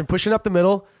edge rush and pushing up the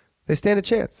middle, they stand a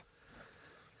chance.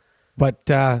 But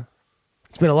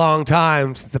it's been a long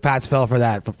time since the Pats fell for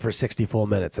that for 60 full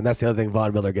minutes, and that's the other thing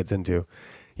Von Miller gets into.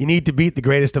 You need to beat the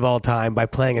greatest of all time by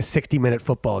playing a 60-minute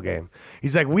football game.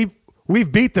 He's like,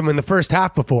 we've beat them in the first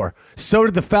half before. So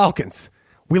did the Falcons.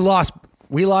 We lost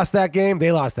that game.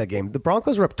 They lost that game. The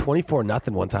Broncos were up 24-0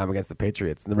 one time against the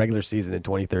Patriots in the regular season in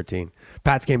 2013.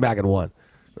 Pats came back and won.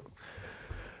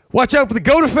 Watch out for the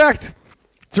GOAT effect.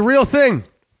 It's a real thing.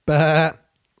 But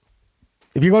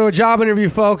if you go to a job interview,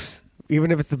 folks,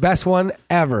 even if it's the best one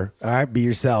ever, all right, be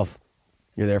yourself.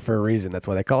 You're there for a reason. That's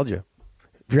why they called you.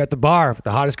 If you're at the bar with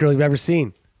the hottest girl you've ever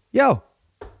seen, you're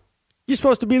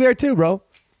supposed to be there too, bro.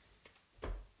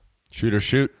 Shoot or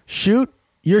shoot. Shoot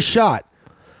your shot.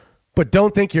 But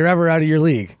don't think you're ever out of your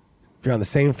league if you're on the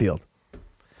same field.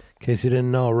 In case you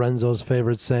didn't know, Renzo's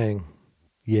favorite saying,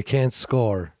 you can't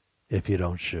score if you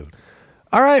don't shoot.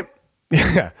 All right.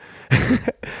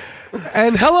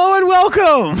 And hello and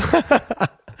welcome.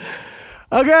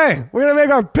 Okay, we're going to make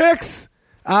our picks.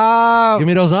 Give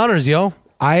me those honors, yo.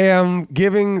 I am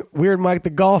giving Weird Mike the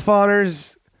golf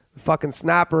honors. The fucking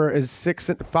snapper is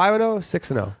 5-0,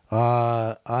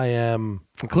 6-0. I am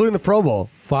including the Pro Bowl.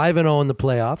 5-0 in the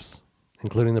playoffs,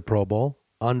 including the Pro Bowl.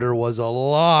 Under was a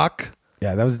lock.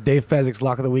 Yeah, that was Dave Fezzik's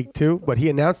lock of the week too, but he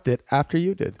announced it after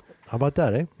you did. How about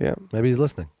that, eh? Yeah. Maybe he's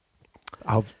listening.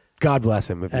 God bless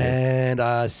him. If he is. And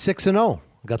 6-0.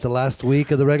 Got the last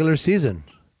week of the regular season.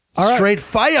 All right. Straight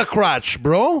fire crotch,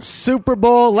 bro. Super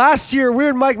Bowl. Last year,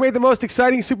 Weird Mike made the most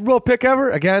exciting Super Bowl pick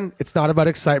ever. Again, it's not about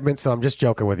excitement, so I'm just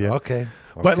joking with you. Okay.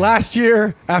 But last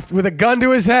year, with a gun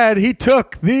to his head, he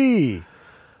took the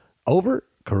over.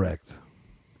 Correct.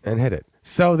 And hit it.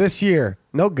 So this year,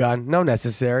 no gun, no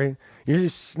necessary. You're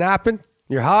just snapping.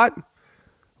 You're hot.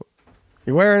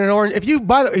 You're wearing an orange. You're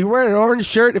wearing an orange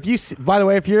shirt. By the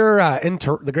way, if you're in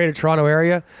the Greater Toronto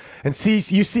area and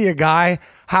you see a guy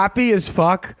happy as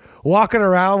fuck walking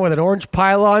around with an orange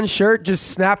pylon shirt, just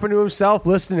snapping to himself,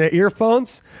 listening to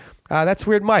earphones, that's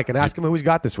Weird Mike. And ask him who he's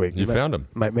got this week. You found him.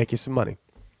 Might make you some money.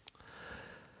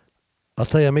 I'll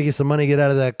tell you, I'll make you some money. Get out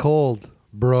of that cold,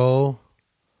 bro.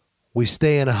 We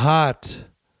staying hot.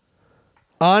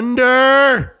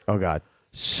 Under. Oh God.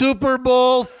 Super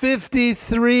Bowl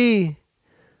 53.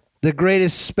 The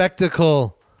greatest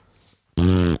spectacle.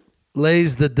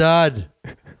 Lays the dud.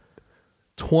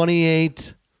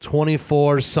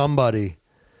 28-24. Somebody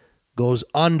goes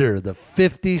under the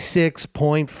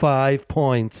 56.5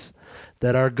 points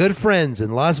that our good friends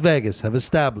in Las Vegas have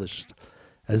established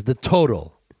as the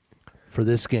total for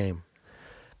this game.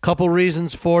 Couple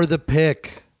reasons for the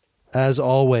pick, as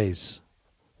always.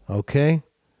 Okay?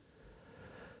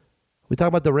 We talk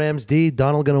about the Rams D.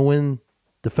 Donald going to win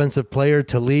defensive player.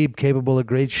 Talib, capable of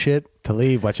great shit.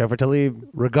 Talib, watch out for Talib.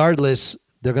 Regardless,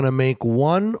 they're going to make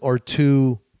one or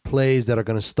two plays that are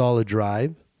going to stall a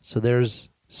drive. So there's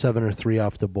 7 or 3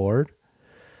 off the board.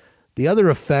 The other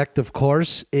effect, of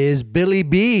course, is Billy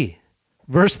B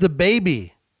versus the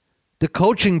baby. The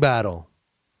coaching battle.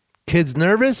 Kid's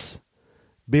nervous.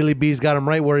 Billy B's got him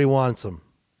right where he wants him.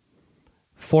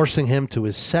 Forcing him to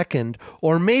his second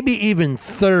or maybe even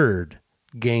third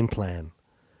game plan.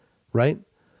 Right?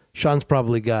 Sean's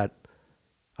probably got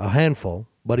a handful,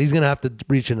 but he's going to have to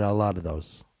reach into a lot of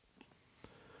those.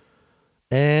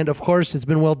 And, of course, it's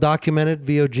been well documented.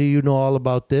 VOG, you know all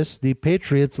about this. The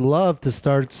Patriots love to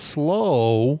start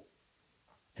slow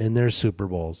in their Super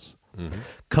Bowls. Mm-hmm.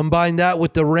 Combine that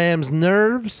with the Rams'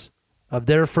 nerves of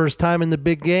their first time in the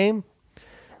big game,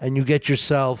 and you get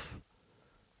yourself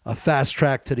a fast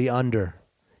track to the under.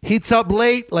 Heats up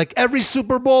late like every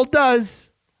Super Bowl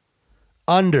does.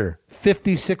 Under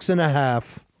 56.5.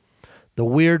 The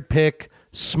weird pick,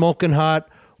 smoking hot.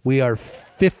 We are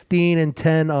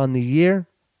 15-10 on the year.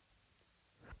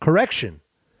 Correction.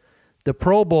 The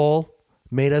Pro Bowl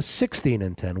made us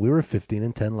 16-10. We were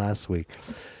 15-10 last week.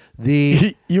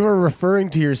 You were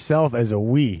referring to yourself as a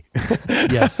we.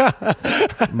 Yes.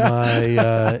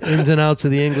 My ins and outs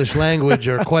of the English language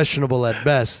are questionable at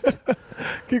best.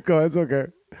 Keep going. It's okay.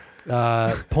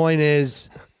 Point is,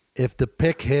 if the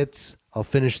pick hits, I'll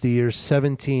finish the year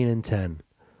 17-10.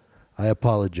 I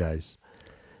apologize.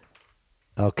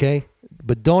 Okay?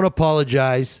 But don't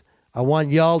apologize. I want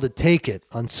y'all to take it.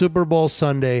 On Super Bowl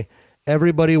Sunday,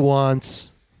 everybody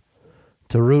wants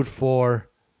to root for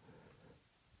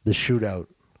the shootout.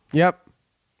 Yep.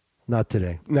 Not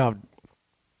today. No.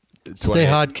 Stay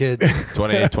hot, kids.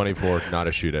 28-24, not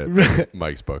a shootout.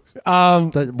 Mike's books.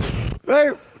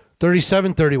 Hey,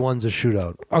 37-31's a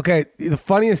shootout. okay. The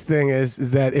funniest thing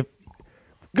is that if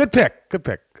good pick.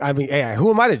 I mean, hey,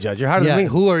 who am I to judge? How does me?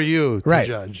 Who are you to Right.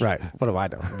 judge? Right. What do I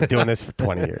know? I've been doing this for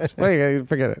 20 years. Well,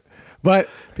 forget it. But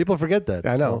People forget that.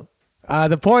 I know.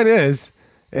 The point is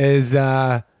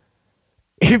if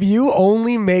you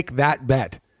only make that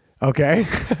bet, okay,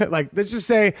 like let's just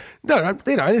say no,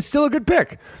 it's still a good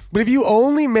pick. But if you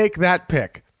only make that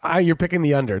pick, you're picking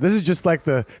the under. This is just like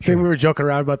the thing we were joking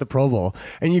around about the Pro Bowl,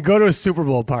 and you go to a Super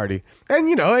Bowl party, and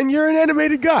and you're an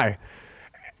animated guy.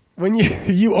 When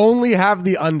you only have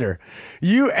the under,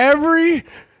 every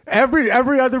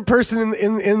other person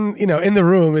in the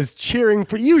room is cheering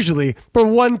usually for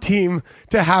one team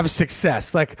to have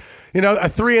success. Like, a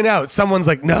 3-and-out. Someone's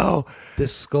like, no.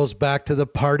 This goes back to the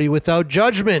party without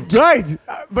judgment. Right.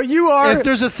 But you are. If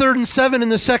there's a 3rd and 7 in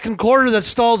the second quarter that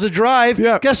stalls a drive,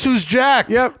 Yep. guess who's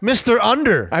jacked? Yep. Mr.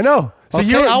 Under. I know. So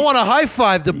Okay, I want to high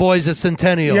five the boys at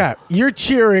Centennial. Yeah. You're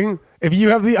cheering if you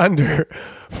have the under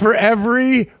for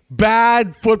every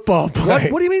bad football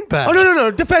play. What do you mean bad? Oh,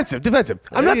 no. Defensive.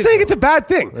 I'm not you saying go. it's a bad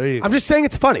thing. There you I'm go. just saying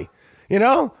it's funny.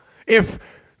 If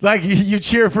like you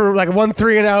cheer for like 1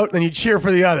 3-and-out, and you cheer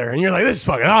for the other, and you're like, this is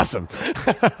fucking awesome.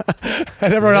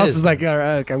 And everyone else is like, all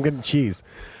right, I'm getting cheese.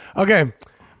 Okay.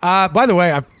 By the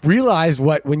way, I've realized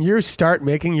when you start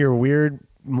making your weird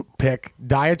pick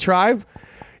diatribe,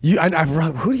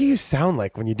 who do you sound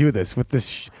like when you do this with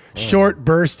this short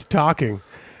burst talking?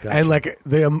 Gotcha. And like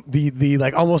the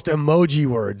like almost emoji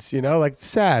words, like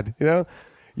sad,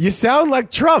 you sound like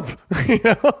Trump,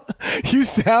 you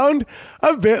sound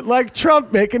a bit like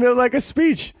Trump making it like a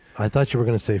speech, I thought you were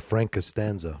going to say Frank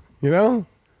Costanza. Oh,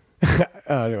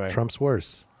 anyway, Trump's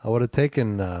worse. I would have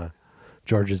taken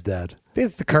George's dad.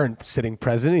 it's the current sitting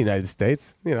president of the United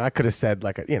States. I could have said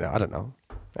like, I don't know.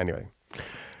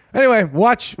 Anyway,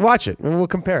 watch it, and we'll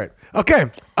compare it. Okay,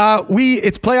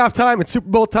 it's playoff time. It's Super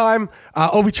Bowl time.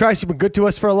 Obi Trice, you've been good to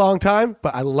us for a long time,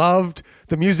 but I loved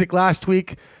the music last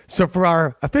week. So for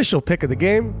our official pick of the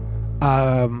game,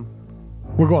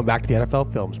 we're going back to the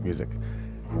NFL Films music.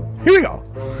 Here we go.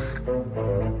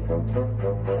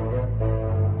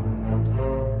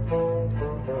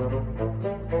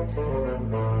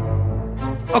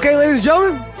 Okay, ladies and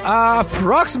gentlemen,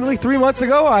 approximately 3 months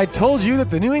ago, I told you that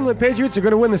the New England Patriots are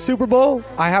going to win the Super Bowl.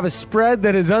 I have a spread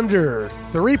that is under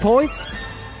 3 points.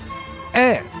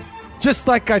 And just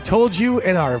like I told you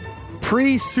in our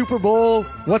pre-Super Bowl,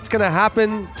 what's going to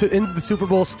happen in the Super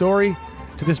Bowl story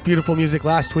to this beautiful music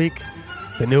last week,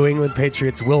 the New England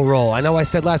Patriots will roll. I know I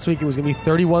said last week it was going to be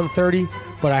 31-30,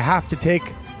 but I have to take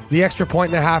the extra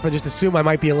 1.5 and just assume I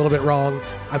might be a little bit wrong.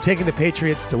 I'm taking the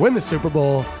Patriots to win the Super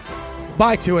Bowl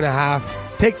by 2.5.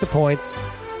 Take the points.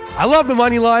 I love the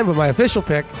money line, but my official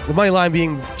pick, the money line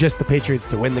being just the Patriots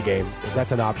to win the game. If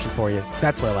that's an option for you,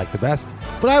 that's what I like the best.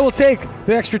 But I will take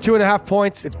the extra 2.5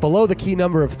 points. It's below the key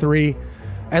number of 3.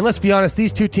 And let's be honest,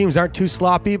 these two teams aren't too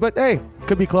sloppy, but hey,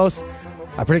 could be close.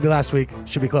 I predicted last week,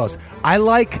 should be close. I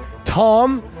like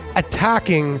Tom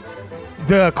attacking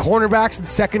the cornerbacks and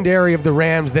secondary of the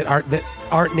Rams that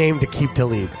aren't named Aqib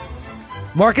Talib.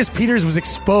 Marcus Peters was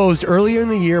exposed earlier in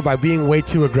the year by being way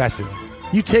too aggressive.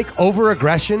 You take over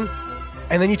aggression,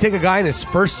 and then you take a guy in his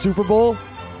first Super Bowl,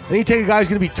 and then you take a guy who's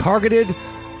going to be targeted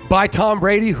by Tom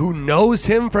Brady, who knows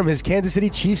him from his Kansas City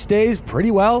Chiefs days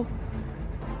pretty well.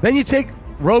 Then you take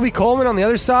Roby Coleman on the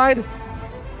other side.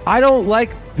 I don't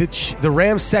like the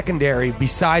Rams secondary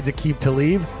besides Aqib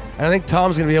Talib, and I think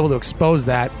Tom's going to be able to expose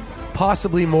that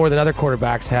possibly more than other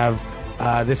quarterbacks have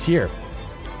this year.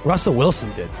 Russell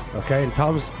Wilson did, okay? And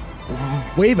Tom's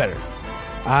way better.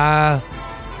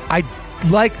 I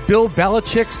like Bill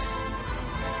Belichick's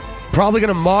probably going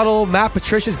to model Matt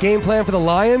Patricia's game plan for the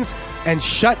Lions and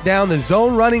shut down the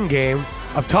zone running game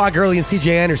of Todd Gurley and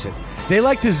C.J. Anderson. They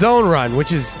like to zone run,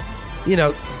 which is,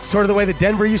 sort of the way that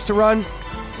Denver used to run.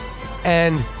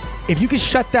 And if you can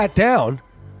shut that down,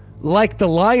 like the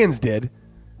Lions did,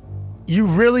 you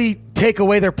really take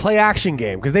away their play action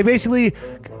game, because they basically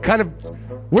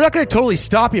we're not going to totally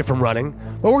stop you from running,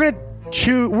 but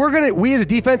we as a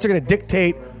defense are going to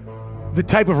dictate the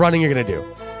type of running you're going to do.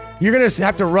 You're going to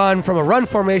have to run from a run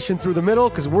formation through the middle,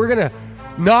 because we're going to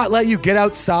not let you get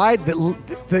outside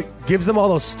that gives them all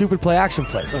those stupid play action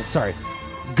plays. Oh, sorry.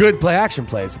 Good play action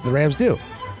plays the Rams do.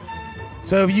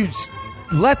 So if you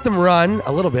let them run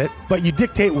a little bit, but you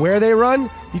dictate where they run,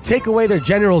 you take away their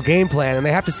general game plan, and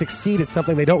they have to succeed at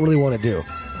something they don't really want to do.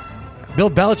 Bill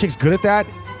Belichick's good at that.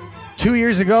 2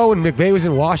 years ago when McVay was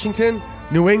in Washington,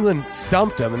 New England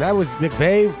stumped him, and that was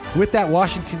McVay with that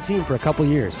Washington team for a couple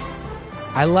years.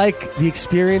 I like the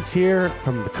experience here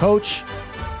from the coach,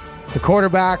 the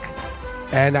quarterback,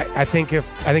 and I think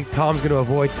Tom's going to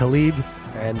avoid Talib,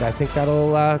 and I think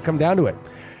that'll come down to it.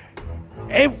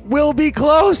 It will be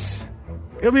close.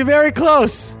 It'll be very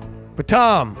close. But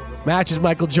Tom matches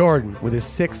Michael Jordan with his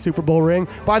 6th Super Bowl ring.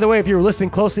 By the way, if you were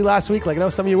listening closely last week, like I know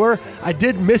some of you were, I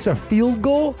did miss a field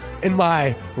goal in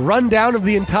my rundown of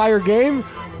the entire game.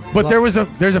 But there's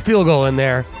a field goal in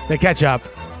there. They catch up,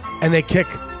 and they kick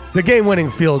the game-winning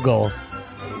field goal.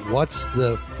 What's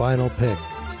the final pick?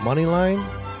 Money line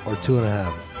or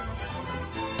 2.5?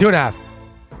 2.5.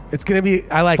 It's going to be,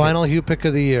 I like Final it. Hugh pick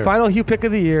of the year. Final Hugh pick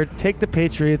of the year. Take the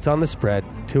Patriots on the spread.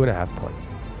 2.5 points.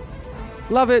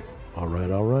 Love it. All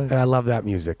right. And I love that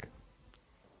music.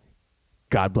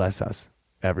 God bless us,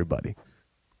 everybody.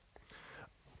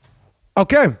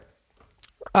 Okay.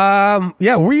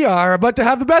 We are about to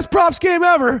have the best props game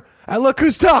ever. And look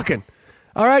who's talking.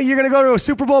 All right, you're going to go to a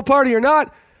Super Bowl party or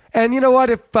not. And you know what?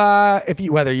 If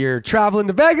you, whether you're traveling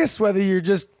to Vegas, whether you're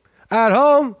just at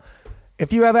home,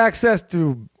 if you have access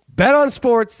to Bet on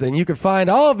Sports, then you can find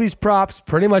all of these props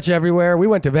pretty much everywhere. We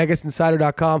went to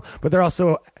VegasInsider.com, but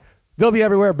they'll be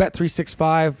everywhere.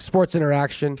 Bet365, Sports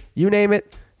Interaction, you name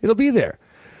it, it'll be there.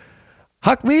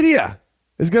 Huck Media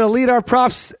is going to lead our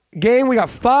props game. We got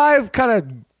 5 kind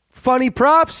of funny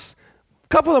props. A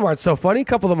couple of them aren't so funny. A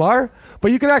couple of them are.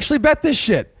 But you can actually bet this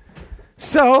shit.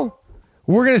 So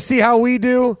we're going to see how we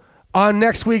do on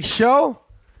next week's show.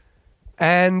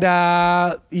 And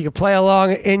you can play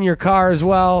along in your car as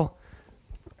well.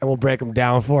 And we'll break them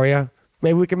down for you.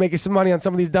 Maybe we can make you some money on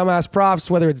some of these dumbass props,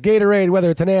 whether it's Gatorade, whether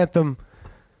it's an Anthem.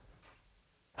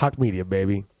 Huck Media,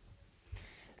 baby.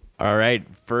 All right.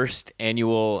 First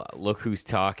annual Look Who's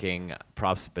Talking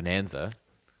Props Bonanza.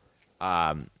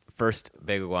 First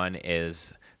big one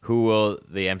is, who will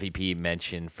the MVP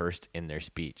mention first in their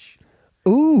speech?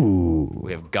 Ooh.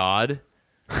 We have God,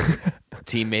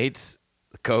 teammates,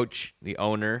 the coach, the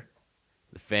owner,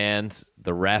 the fans,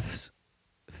 the refs,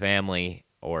 family,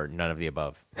 or none of the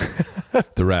above.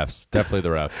 The refs. Definitely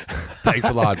the refs. Thanks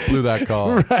a lot. Blew that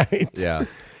call. Right. Yeah.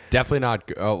 Definitely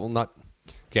not. Not.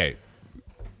 Okay.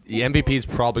 The MVP is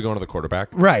probably going to the quarterback.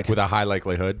 Right. With a high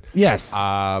likelihood. Yes.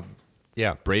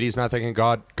 Yeah. Brady's not thinking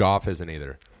God. Goff isn't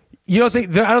either. You don't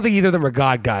think? I don't think either of them are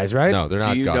God guys, right? No, they're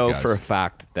not. Do you God know guys. for a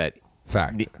fact that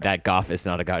Goff is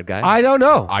not a God guy? I don't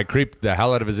know. I creeped the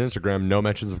hell out of his Instagram. No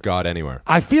mentions of God anywhere.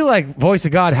 I feel like Voice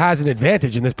of God has an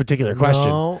advantage in this particular question.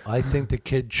 No, I think the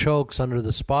kid chokes under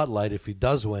the spotlight if he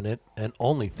does win it, and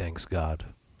only thanks God.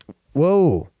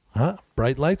 Whoa. Huh?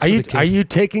 Bright lights. Are for you the kid. are you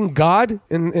taking God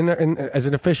in as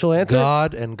an official answer?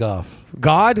 God and Goff,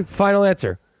 God, final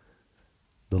answer.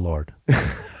 the Lord.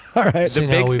 All right. See,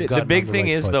 now we've The gotten big on the thing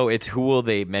right is, foot. though, it's who will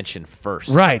they mention first.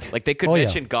 Right. Like, they could Oh, yeah.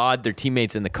 mention God, their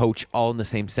teammates, and the coach all in the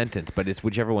same sentence, but it's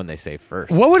whichever one they say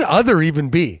first. What would other even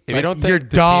be? If you don't your think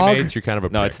the dog. teammates, you're kind of a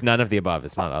No, prick. it's none of the above.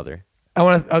 It's not other. I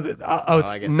want to. It's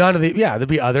I guess none of the. Yeah, there'd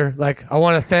be other. Like, I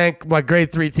want to thank my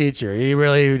grade 3 teacher. He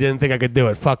really didn't think I could do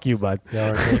it. Fuck you, bud. Yeah,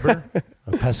 our neighbor,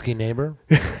 a pesky neighbor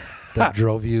that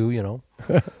drove you,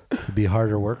 to be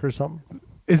harder work or something.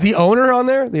 Is the owner on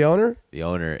there? The owner? The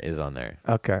owner is on there.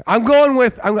 Okay. I'm going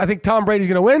with. I think Tom Brady's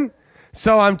going to win,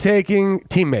 so I'm taking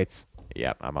teammates.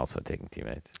 Yep, I'm also taking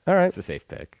teammates. All right. It's a safe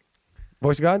pick.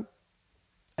 Voice of God.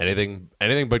 anything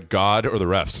but God or the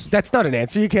refs. That's not an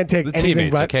answer. You can't take The anything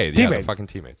teammates. but Okay. Yeah, teammates. the fucking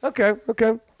teammates. Okay.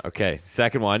 Okay,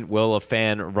 second one. Will a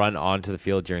fan run onto the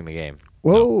field during the game?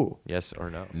 Whoa. Yes or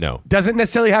no? No. Doesn't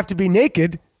necessarily have to be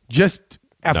naked. Just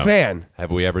a No. fan.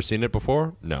 Have we ever seen it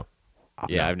before? No.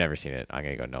 Yeah, I've never seen it. I'm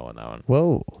going to go no on that one.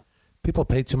 Whoa. People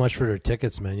pay too much for their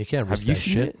tickets, man. You can't risk Have you that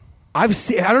seen shit. it? I've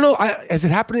seen. I don't know. Has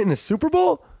it happened in the Super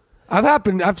Bowl?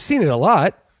 I've seen it a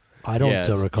lot. I don't Yes,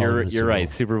 recall. You're, in the you're Super right.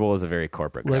 Bowl. Super Bowl is a very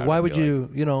corporate Like, crowd, why I would feel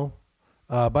like. you?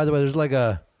 By the way, there's like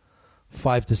a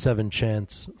 5 to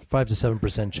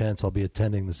 7% chance I'll be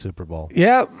attending the Super Bowl.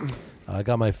 Yeah. I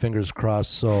got my fingers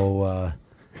crossed. So,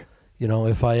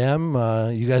 if I am,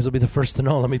 you guys will be the first to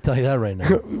know. Let me tell you that right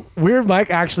now. Weird Mike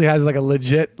actually has like a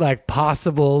legit like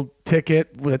possible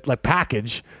ticket with like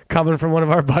package coming from one of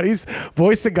our buddies.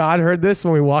 Voice of God heard this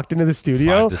when we walked into the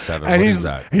studio. 5 to 7. And What he's is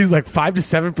that? He's like 5 to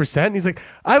 7%. He's like,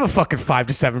 I have a fucking 5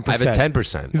 to 7%. I have a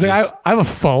 10%. He's like, I have a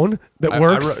phone that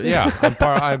works.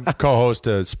 I'm co-host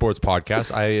a sports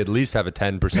podcast. I at least have a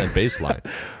 10% baseline.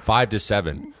 5 to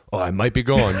 7. Oh, I might be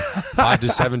going 5 to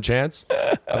 7 chance.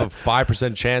 I have a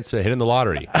 5% chance of hitting the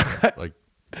lottery. Like,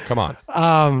 come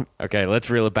on. Okay, let's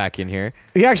reel it back in here.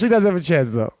 He actually does have a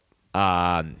chance though.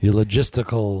 Your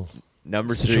logistical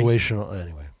Number 3. situational.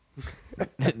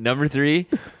 Anyway, Number 3,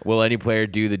 will any player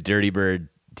do the Dirty Bird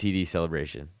TD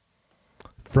celebration?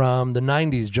 from the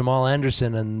 90s, Jamal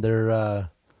Anderson and their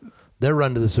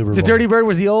run to the Super Bowl. The Dirty Bird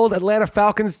was the old Atlanta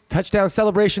Falcons touchdown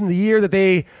celebration the year that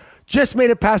they just made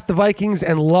it past the Vikings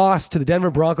and lost to the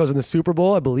Denver Broncos in the Super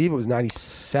Bowl. I believe it was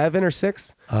 97 or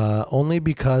 6. Only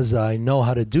because I know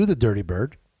how to do the Dirty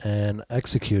Bird and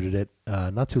executed it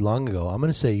not too long ago. I'm going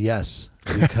to say yes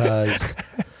because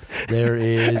there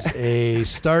is a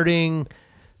starting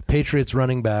Patriots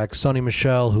running back, Sonny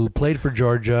Michel, who played for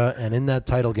Georgia and in that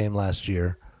title game last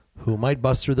year, who might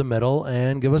bust through the middle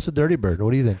and give us a Dirty Bird.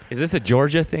 What do you think? Is this a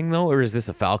Georgia thing, though, or is this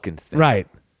a Falcons thing? Right.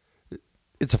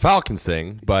 It's a Falcons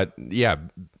thing, but yeah,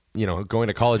 going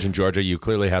to college in Georgia, you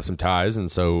clearly have some ties,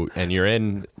 and you're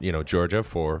in, Georgia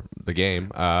for the game.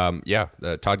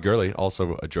 Todd Gurley,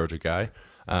 also a Georgia guy.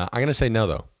 I'm gonna say no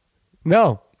though.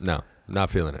 No. No, not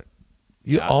feeling it.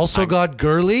 You also got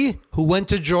Gurley, who went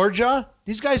to Georgia.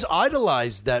 These guys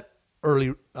idolized that early,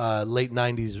 late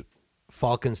 90s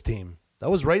Falcons team. That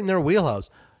was right in their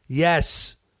wheelhouse.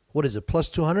 Yes. What is it,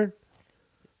 plus 200?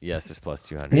 Yes, it's plus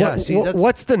 200. Yeah, see, that's-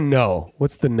 What's the no?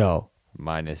 What's the no?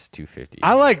 Minus 250.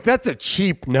 That's a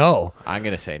cheap no. I'm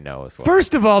going to say no as well.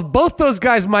 First of all, both those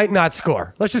guys might not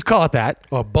score. Let's just call it that.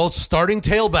 Well, both starting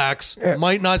tailbacks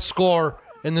might not score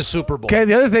in the Super Bowl. Okay,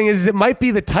 the other thing is it might be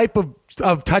the type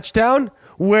of touchdown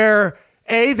where,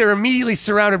 A, they're immediately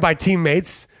surrounded by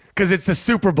teammates because it's the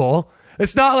Super Bowl.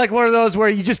 It's not like one of those where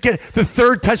you just get the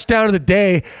third touchdown of the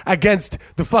day against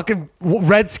the fucking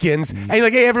Redskins, and you're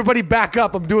like, hey, everybody back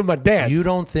up. I'm doing my dance. You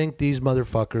don't think these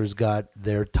motherfuckers got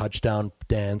their touchdown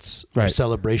dance or Right.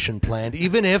 celebration planned?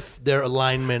 Even if their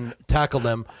linemen tackle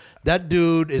them, that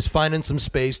dude is finding some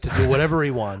space to do whatever he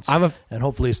wants. And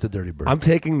hopefully it's the Dirty Bird. I'm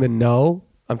taking the no.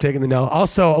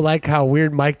 Also, I like how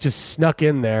Weird Mike just snuck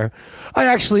in there. I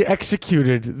actually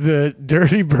executed the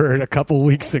Dirty Bird a couple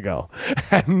weeks ago,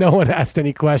 and no one asked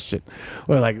any question.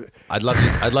 We're like, I'd love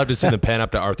to see them pan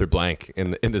up to Arthur Blank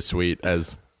in the suite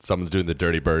as someone's doing the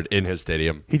Dirty Bird in his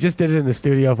stadium. he just did it in the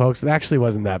studio, folks. It actually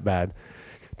wasn't that bad.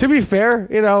 To be fair,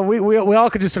 we all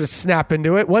could just sort of snap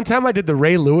into it. One time I did the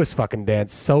Ray Lewis fucking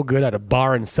dance so good at a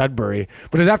bar in Sudbury,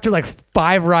 but it was after like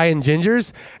 5 Ryan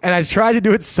Gingers, and I tried to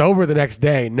do it sober the next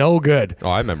day. No good. Oh,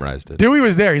 I memorized it. Dewey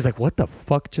was there. He's like, what the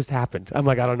fuck just happened? I'm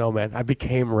like, I don't know, man. I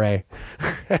became Ray.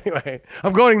 Anyway,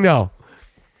 I'm going no.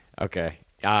 Okay.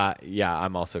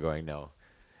 I'm also going no.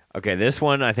 Okay, this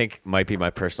one I think might be my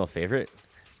personal favorite.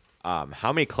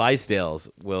 How many Clydesdales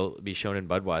will be shown in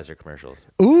Budweiser commercials?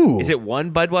 Ooh. Is it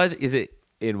one Budweiser? Is it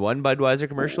in one Budweiser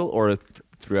commercial or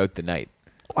throughout the night?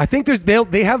 I think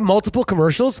they have multiple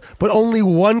commercials, but only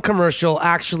one commercial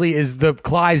actually is the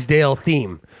Clydesdale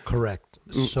theme. Correct.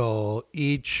 So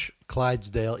each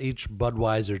Clydesdale, each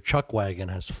Budweiser chuck wagon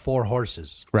has 4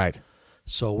 horses. Right.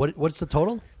 So what's the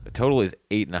total? The total is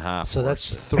 8.5. So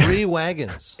that's 3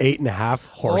 wagons. 8.5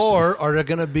 horses. Or are there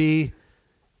going to be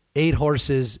 8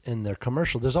 horses in their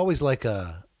commercial? There's always like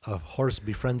a horse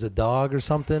befriends a dog or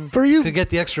something. For you- could get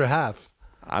the extra half.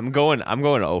 I'm going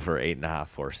over 8.5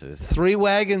 horses. 3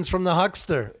 wagons from the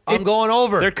huckster. I'm going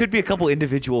over. There could be a couple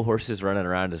individual horses running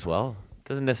around as well.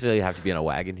 Doesn't necessarily have to be in a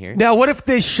wagon here. Now, what if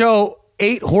they show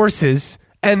 8 horses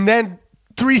and then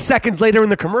 3 seconds later in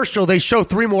the commercial they show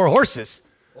 3 more horses?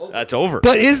 That's over.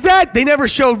 But is that? They never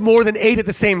showed more than 8 at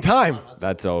the same time.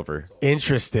 That's over.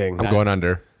 Interesting. I'm going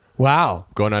under. Wow.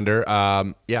 Going under.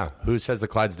 Who says the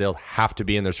Clydesdale have to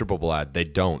be in their Super Bowl ad? They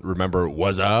don't. Remember,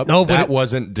 was up. No, but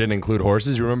didn't include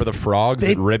horses. You remember the frogs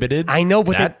that ribbited? I know,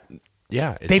 but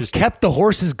they've kept the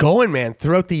horses going, man,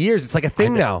 throughout the years. It's like a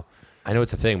thing now. I know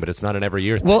it's a thing, but it's not an every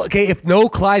year thing. Well, okay, if no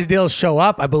Clydesdales show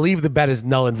up, I believe the bet is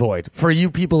null and void for you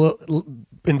people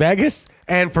in Vegas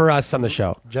and for us on the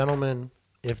show. Gentlemen,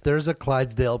 if there's a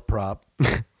Clydesdale prop,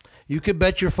 you could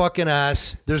bet your fucking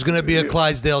ass there's going to be a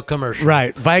Clydesdale commercial.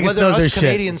 Right. Vegas Whether knows us their shit.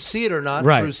 Canadians see it or not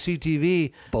Right. through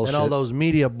CTV Bullshit. and all those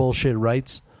media bullshit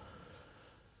rights.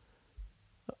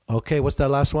 Okay, what's that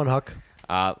last one, Huck?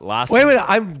 Last Wait a one- minute.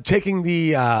 I'm taking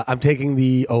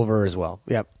the over as well.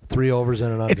 Yep. 3 overs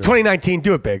and an under. It's 2019.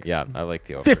 Do it big. Yeah, I like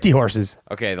the over. 50 horses.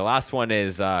 Okay, the last one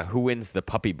is who wins the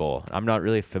Puppy Bowl? I'm not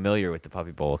really familiar with the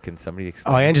Puppy Bowl. Can somebody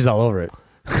explain? Oh, Angie's all over it.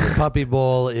 The Puppy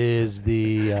Bowl is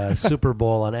the Super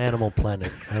Bowl on Animal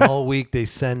Planet. And all week they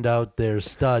send out their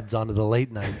studs onto the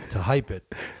late night to hype it.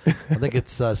 I think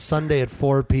it's Sunday at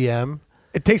 4 p.m.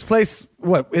 It takes place,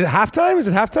 what, at halftime? Is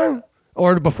it halftime?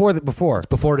 Or before? It's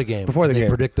before the game. Before the They game.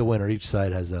 predict the winner. Each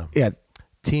side has a Yeah.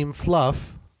 Team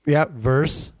Fluff Yep.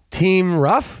 versus, Team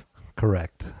Rough?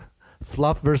 correct.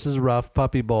 Fluff versus Rough,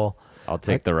 Puppy Bowl. I'll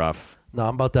take the rough. No,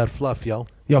 I'm about that Fluff, yo.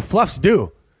 Yo, Fluff's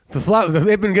due.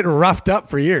 They've been getting roughed up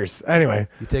for years. Anyway.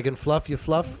 You taking Fluff, you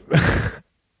Fluff?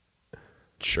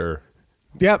 Sure.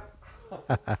 Yep.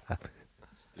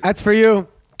 That's for you.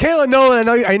 Kayla Nolan,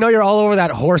 I know you're all over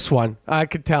that horse one. I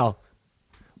could tell.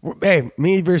 Hey,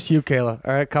 me versus you, Kayla.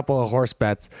 All right, a couple of horse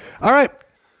bets. All right.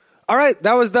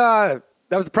 That was the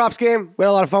props game. We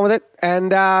had a lot of fun with it.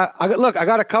 And I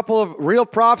got a couple of real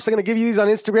props. I'm going to give you these on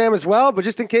Instagram as well. But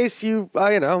just in case you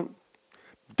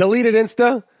deleted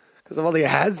Insta because of all the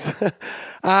ads,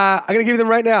 I'm going to give you them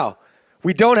right now.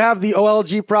 We don't have the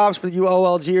OLG props for you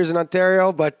OLGers in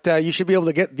Ontario, but you should be able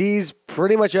to get these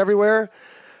pretty much everywhere.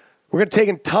 We're going to take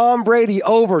in Tom Brady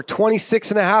over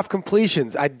 26.5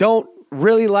 completions. I don't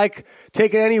really like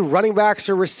taking any running backs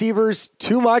or receivers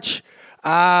too much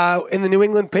in the New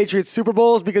England Patriots Super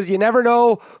Bowls because you never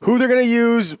know who they're going to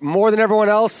use more than everyone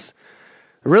else.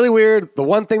 Really weird. The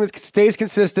one thing that stays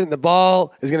consistent, the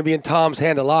ball is going to be in Tom's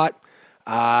hand a lot.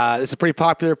 This is a pretty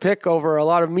popular pick over a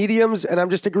lot of mediums, and I'm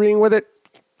just agreeing with it.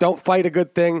 Don't fight a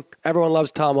good thing. Everyone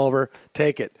loves Tom over.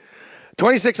 Take it.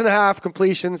 26.5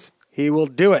 completions. He will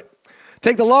do it.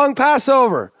 Take the long pass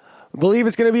over. I believe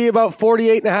it's going to be about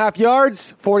 48.5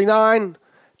 yards, 49.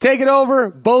 Take it over.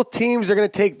 Both teams are going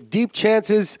to take deep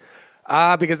chances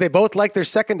because they both like their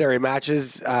secondary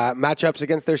matchups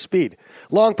against their speed.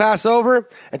 Long pass over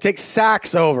and take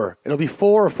sacks over. It'll be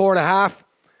 4 or 4.5.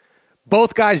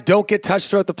 Both guys don't get touched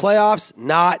throughout the playoffs.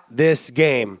 Not this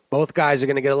game. Both guys are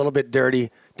going to get a little bit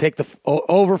dirty. Take the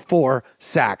over 4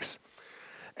 sacks.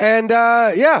 And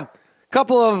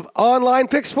couple of online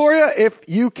picks for you. If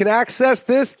you can access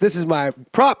this is my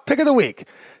prop pick of the week.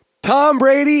 Tom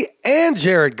Brady and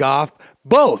Jared Goff,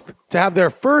 both to have their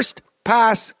first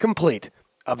pass complete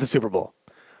of the Super Bowl.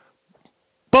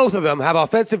 Both of them have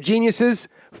offensive geniuses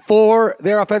for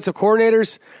their offensive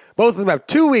coordinators. Both of them have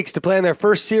 2 weeks to plan their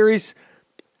first series.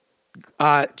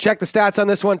 Check the stats on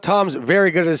this one. Tom's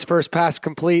very good at his first pass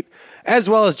complete, as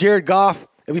well as Jared Goff.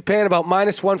 He'll be paying about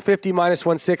minus 150, minus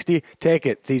 160. Take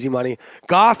it. It's easy money.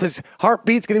 Goff, his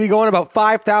heartbeat's going to be going about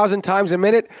 5,000 times a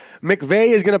minute. McVay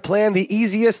is going to plan the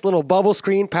easiest little bubble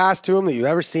screen pass to him that you've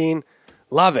ever seen.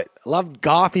 Love it. I love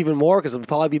Goff even more because he'll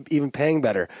probably be even paying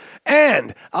better.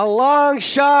 And a long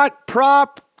shot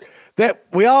prop that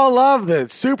we all love, the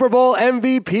Super Bowl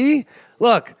MVP.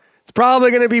 Look, it's probably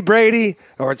going to be Brady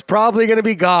or it's probably going to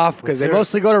be Goff because they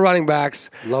mostly go to running backs.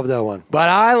 Love that one. But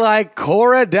I like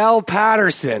Cordell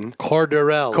Patterson.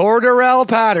 Cordell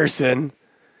Patterson.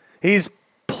 He's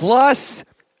plus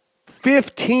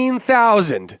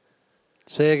 15,000.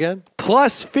 Say again?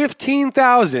 Plus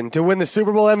 15,000 to win the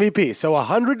Super Bowl MVP. So a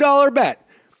 $100 bet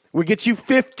would get you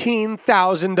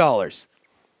 $15,000.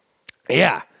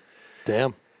 Yeah.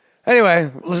 Damn.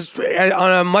 Anyway,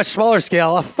 on a much smaller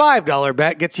scale, a $5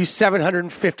 bet gets you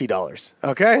 $750.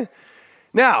 Okay?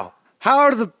 Now,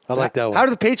 how do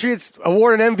the Patriots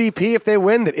award an MVP if they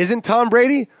win that isn't Tom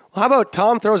Brady? Well, how about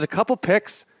Tom throws a couple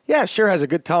picks? Yeah, sure has a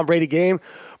good Tom Brady game,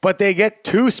 but they get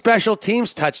 2 special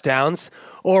teams touchdowns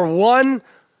or 1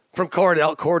 from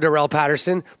Cordell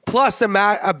Patterson plus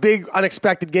a big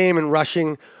unexpected game in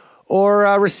rushing or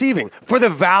receiving. For the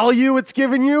value it's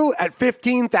given you at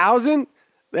 $15,000,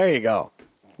 there you go.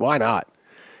 Why not?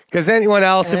 Because anyone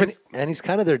else, and he's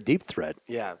kind of their deep threat.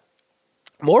 Yeah.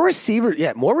 More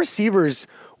receivers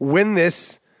win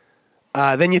this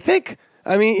than you think.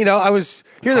 I mean, I was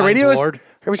hearing the radio.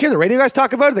 I was hearing the radio guys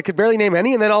talk about it. They could barely name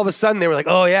any, and then all of a sudden they were like,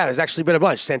 "Oh yeah, there's actually been a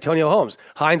bunch: Santonio Holmes,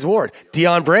 Hines Ward,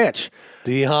 Deion Branch,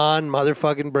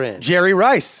 motherfucking Branch, Jerry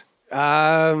Rice."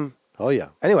 Oh yeah.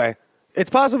 Anyway, it's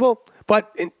possible,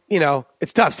 but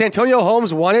it's tough. Santonio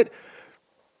Holmes won it.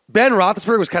 Ben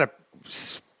Roethlisberger was kind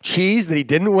of cheese that he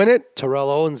didn't win it. Terrell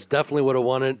Owens definitely would have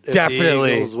won it. If Definitely.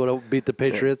 the Eagles would have beat the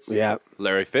Patriots. Yeah.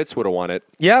 Larry Fitz would have won it.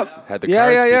 Yep. Had the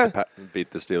Cards Yeah.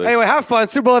 beat the Steelers. Anyway, have fun.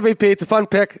 Super Bowl MVP. It's a fun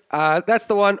pick. That's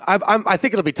the one. I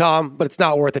think it'll be Tom, but it's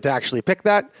not worth it to actually pick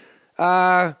that.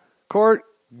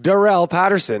 Cordell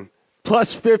Patterson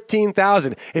plus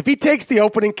 15,000. If he takes the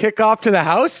opening kickoff to the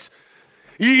house,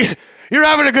 You're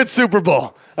having a good Super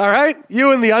Bowl. All right?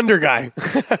 You and the under guy.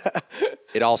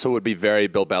 It also would be very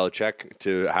Bill Belichick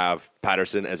to have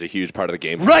Patterson as a huge part of the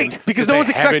game. Right, because no one's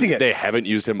expecting it. They haven't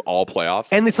used him all playoffs.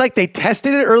 And it's like they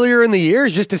tested it earlier in the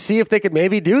years just to see if they could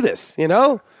maybe do this, you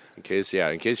know? In case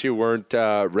you weren't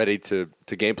ready to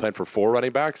game plan for 4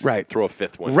 running backs, right? Throw a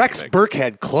 5th one. Rex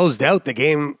Burkhead closed out the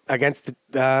game against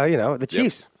the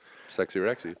Chiefs. Yep. Sexy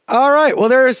Rexy. All right. Well,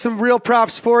 there is some real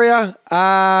props for you.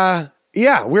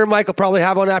 Weird Mike will probably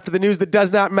have one after the news that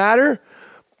does not matter,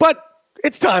 but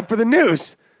it's time for the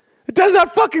news. It does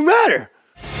not fucking matter.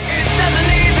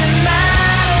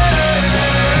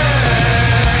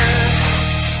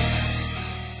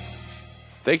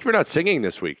 Thank you for not singing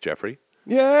this week, Jeffrey.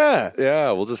 Yeah.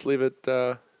 Yeah, we'll just leave it.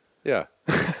 Let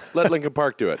Linkin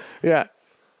Park do it. Yeah.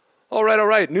 All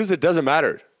right. News that doesn't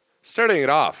matter. Starting it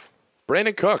off,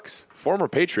 Brandon Cooks, former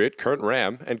Patriot, current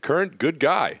Ram, and current good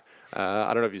guy.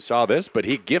 I don't know if you saw this, but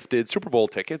he gifted Super Bowl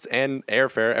tickets and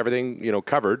airfare, everything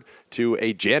covered, to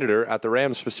a janitor at the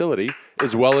Rams facility,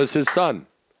 as well as his son.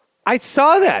 I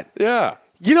saw that. Yeah.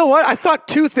 You know what? I thought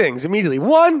 2 things immediately.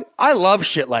 1, I love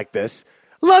shit like this.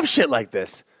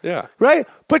 Yeah. Right?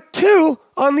 But 2,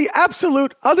 on the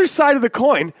absolute other side of the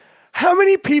coin, how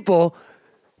many people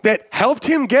that helped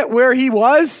him get where he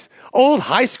was, old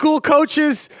high school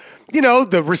coaches,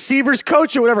 the receivers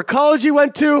coach or whatever college he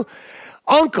went to,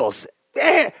 uncles,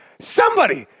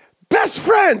 somebody, best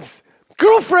friends,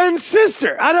 girlfriend,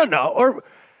 sister, I don't know. Or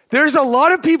there's a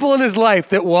lot of people in his life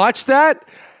that watched that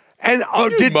and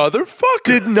motherfucker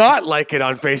did not like it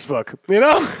on Facebook,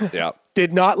 Yeah.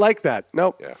 Did not like that.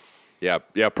 Nope.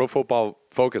 Yeah. Pro Football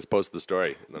Focus posted the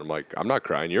story. And I'm like, I'm not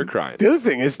crying. You're crying. The other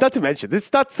thing is, not to mention, this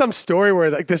is not some story where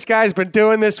like this guy's been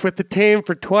doing this with the team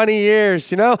for 20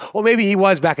 years, Well, maybe he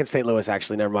was back in St. Louis,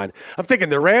 actually. Never mind. I'm thinking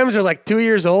the Rams are like 2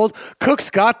 years old. Cooks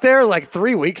got there like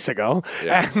 3 weeks ago.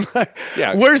 Yeah.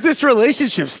 And where's this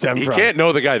relationship stem from? He can't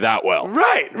know the guy that well.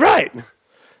 Right.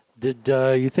 Did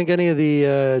you think any of the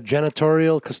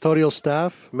janitorial, custodial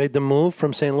staff made the move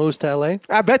from St. Louis to L.A.?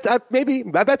 I bet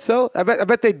so. I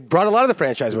bet they brought a lot of the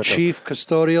franchise with them. Chief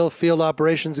custodial field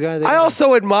operations guy. I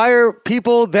also admire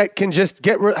people that can just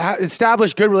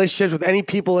establish good relationships with any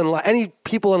people in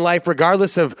life,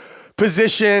 regardless of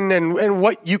position and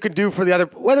what you could do for the other.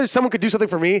 Whether someone could do something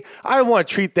for me, I want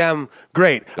to treat them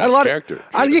great. Character.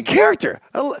 Character.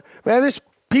 Man, there's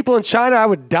people in China I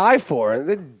would die for.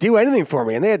 They'd do anything for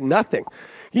me, and they had nothing.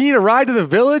 You need a ride to the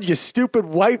village, you stupid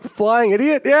white flying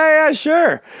idiot? Yeah,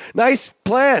 sure. Nice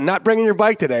plan. Not bringing your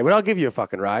bike today, but I'll give you a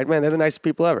fucking ride. Man, they're the nicest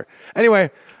people ever.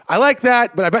 Anyway, I like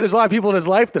that, but I bet there's a lot of people in his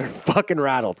life that are fucking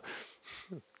rattled.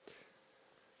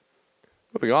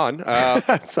 Moving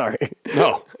on. Sorry.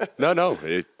 No.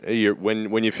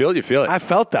 When you feel it, you feel it. I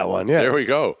felt that one, yeah. There we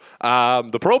go.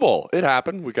 The Pro Bowl, it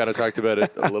happened. We kind of talked about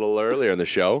it a little earlier in the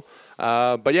show.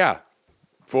 But yeah,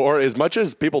 for as much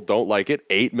as people don't like it,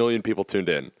 8 million people tuned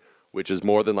in, which is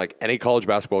more than like any college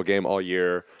basketball game all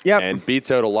year. Yep. And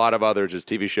beats out a lot of other just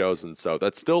TV shows. And so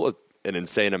that's still an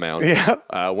insane amount. Yep.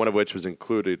 One of which was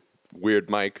included Weird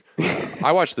Mike.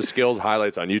 I watched the skills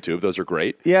highlights on YouTube. Those are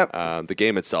great. Yep. The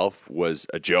game itself was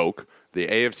a joke. The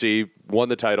AFC won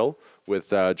the title with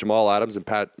Jamal Adams and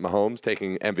Pat Mahomes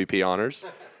taking MVP honors.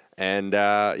 And,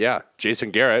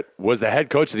 Jason Garrett was the head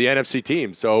coach of the NFC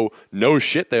team. So, no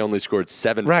shit, they only scored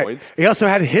 7 points. He also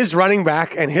had his running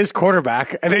back and his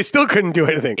quarterback, and they still couldn't do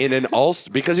anything. In an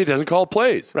because he doesn't call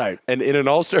plays. Right. And in an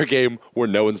all-star game where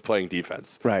no one's playing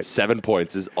defense. Right. 7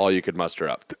 points is all you could muster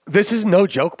up. This is no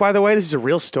joke, by the way. This is a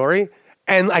real story.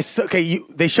 And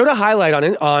they showed a highlight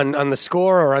on the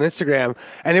score or on Instagram,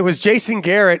 and it was Jason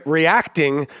Garrett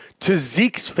reacting to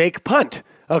Zeke's fake punt.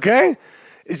 Okay?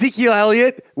 Ezekiel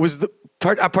Elliott was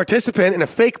a participant in a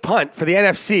fake punt for the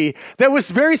NFC that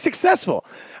was very successful.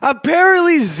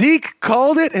 Apparently, Zeke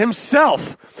called it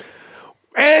himself,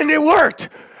 and it worked.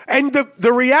 And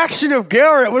the reaction of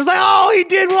Garrett was like, "Oh, he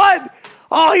did what?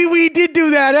 Oh, we did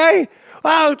do that, eh?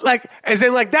 Oh,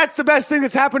 that's the best thing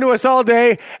that's happened to us all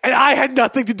day, and I had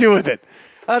nothing to do with it."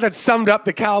 That summed up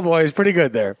the Cowboys pretty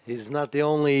good there. He's not the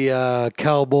only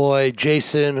Cowboy,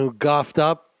 Jason, who goffed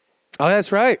up. Oh,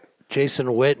 that's right. Jason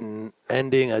Witten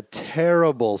ending a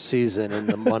terrible season in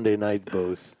the Monday night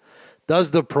booth.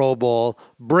 Does the Pro Bowl,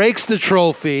 breaks the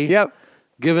trophy. Yep.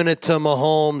 Giving it to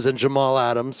Mahomes and Jamal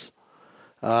Adams.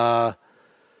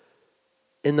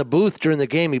 In the booth during the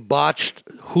game, he botched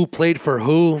who played for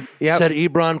who. Yep. Said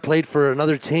Ebron played for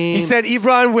another team. He said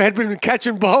Ebron had been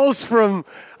catching balls from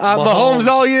Mahomes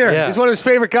all year. Yeah. He's one of his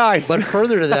favorite guys. But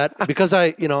further to that, because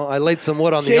I laid some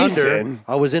wood on the Jason. under,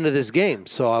 I was into this game,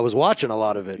 so I was watching a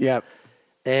lot of it. Yep.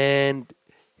 And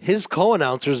his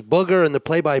co-announcers, Booger and the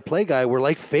play-by-play guy, were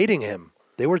like fading him.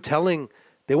 They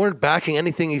weren't backing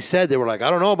anything he said. They were like, I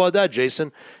don't know about that,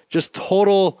 Jason. Just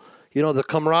total, the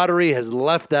camaraderie has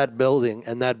left that building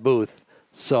and that booth.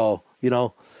 So,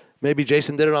 maybe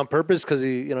Jason did it on purpose because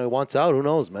he wants out. Who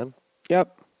knows, man?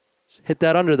 Yep. Hit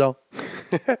that under, though.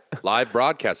 Live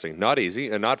broadcasting, not easy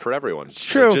and not for everyone. It's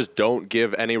true. Just don't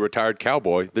give any retired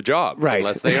cowboy the job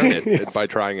unless they earn it Yes. by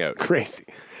trying out. Crazy.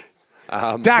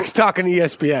 Dak's talking to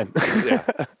ESPN.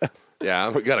 Yeah,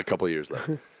 we got a couple years left.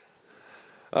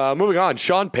 Moving on,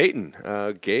 Sean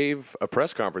Payton gave a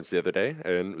press conference the other day,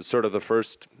 and it was sort of the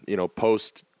first,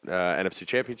 post NFC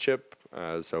Championship.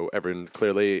 So everyone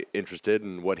clearly interested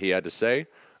in what he had to say,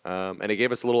 and he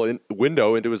gave us a little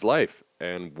window into his life,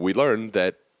 and we learned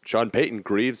that Sean Payton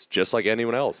grieves just like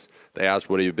anyone else. They asked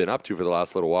what he'd been up to for the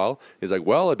last little while. He's like,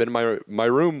 well, I've been in my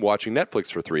room watching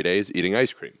Netflix for 3 days, eating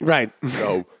ice cream. Right.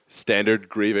 So standard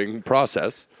grieving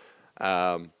process.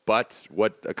 But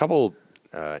what a couple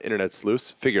internet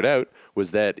sleuths figured out was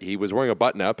that he was wearing a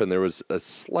button-up and there was a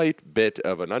slight bit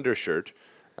of an undershirt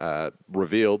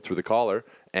revealed through the collar,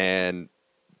 and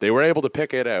they were able to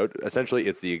pick it out. Essentially,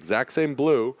 it's the exact same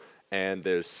blue, and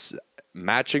there's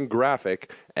matching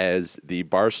graphic as the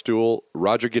Barstool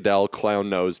Roger Goodell clown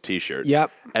nose T-shirt.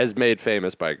 Yep. As made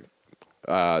famous by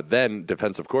then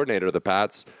defensive coordinator of the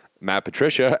Pats, Matt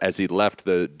Patricia, as he left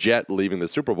the jet leaving the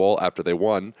Super Bowl after they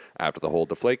won, after the whole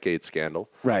Deflategate scandal.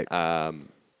 Right.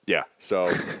 Yeah.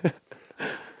 So,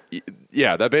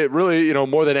 yeah, that really,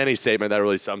 more than any statement, that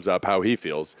really sums up how he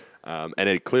feels. And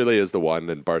it clearly is the one.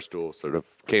 And Barstool sort of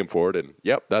came forward and,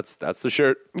 yep, that's the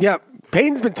shirt. Yeah,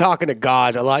 Peyton's been talking to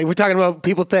God a lot. We're talking about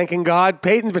people thanking God.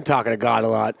 Peyton's been talking to God a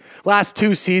lot. Last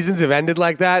 2 seasons have ended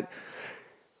like that.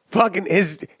 Fucking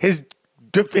his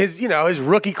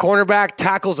rookie cornerback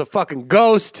tackles a fucking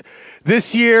ghost.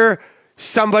 This year,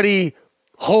 somebody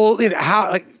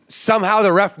somehow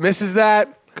the ref misses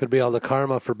that. Could be all the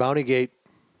karma for Bountygate.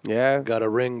 Yeah. Got a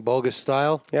ring bogus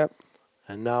style. Yep.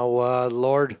 And now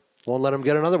Lord won't let him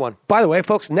get another one. By the way,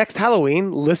 folks, next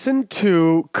Halloween, listen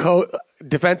to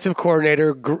defensive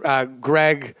coordinator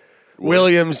Greg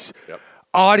Williams'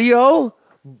 audio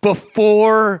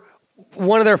before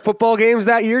one of their football games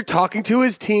that year, talking to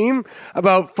his team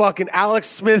about fucking Alex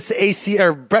Smith's ACL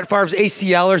or Brett Favre's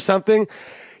ACL or something.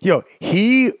 Yo,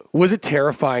 he was a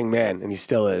terrifying man, and he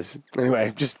still is.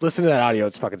 Anyway, just listen to that audio.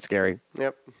 It's fucking scary.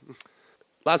 Yep.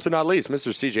 Last but not least,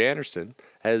 Mr. C.J. Anderson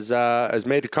has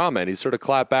made a comment. He's sort of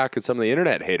clapped back at some of the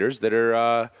internet haters that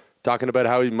are talking about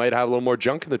how he might have a little more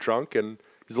junk in the trunk, and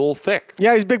he's a little thick.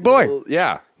 Yeah, he's a big boy.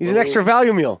 He's an extra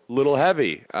value meal. Little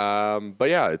heavy. But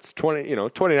yeah, it's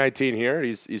 2019 here.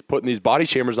 He's putting these body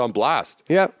shamers on blast.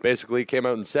 Yeah. Basically came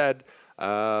out and said,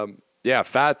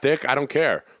 fat, thick, I don't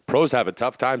care. Pros have a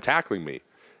tough time tackling me.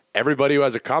 Everybody who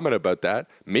has a comment about that,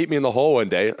 meet me in the hole one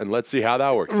day and let's see how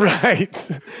that works. Right.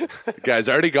 The guy's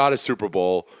already got a Super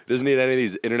Bowl. He doesn't need any of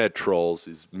these internet trolls,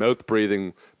 these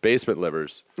mouth-breathing basement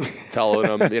livers telling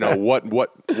him, what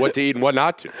to eat and what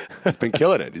not to. He's been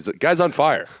killing it. Guy's on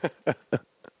fire.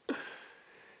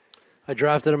 I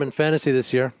drafted him in fantasy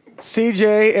this year.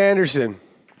 C.J. Anderson.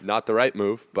 Not the right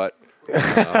move, but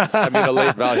a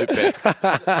late value pick.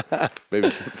 Maybe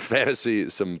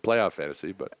some playoff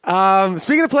fantasy. But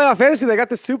speaking of playoff fantasy, they got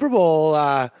the Super Bowl,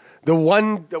 the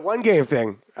one game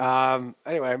thing.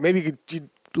 Anyway, maybe you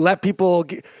let people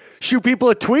shoot people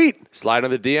a tweet. Slide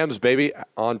on the DMs, baby,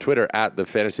 on Twitter at the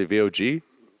Fantasy VOG.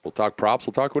 We'll talk props.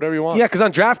 We'll talk whatever you want. Yeah, because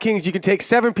on DraftKings, you can take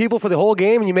 7 people for the whole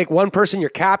game, and you make one person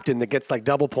your captain that gets like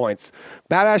double points.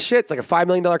 Badass shit. It's like a $5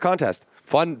 million contest.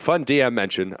 Fun DM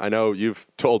mention. I know you've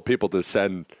told people to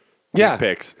send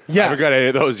picks. Yeah. I haven't got any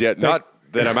of those yet. Not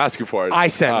that I'm asking for it. I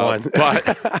sent one.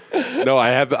 But no, I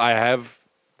have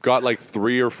got like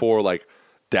 3 or 4 like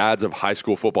dads of high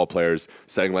school football players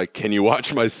saying like, can you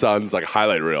watch my son's like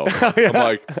highlight reel? I'm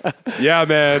like, yeah,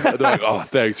 man. They're like, oh,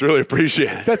 thanks. Really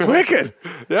appreciate it. That's wicked.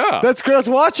 Yeah. That's great. Let's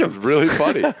watch him. It's really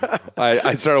funny.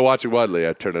 I started watching Wadley.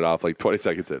 I turned it off like 20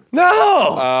 seconds in.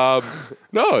 No.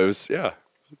 No, it was, yeah.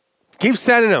 Keep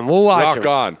sending them. We'll watch them. Rock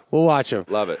on. We'll watch them.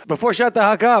 Love it. Before Shut the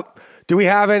Huck Up, do we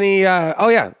have any?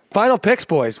 Final picks,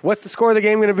 boys. What's the score of the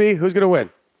game going to be? Who's going to win?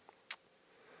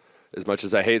 As much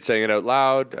as I hate saying it out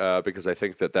loud, because I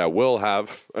think that will have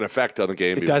an effect on the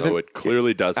game, It doesn't. though it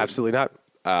clearly doesn't. Absolutely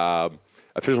not.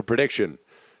 Official prediction.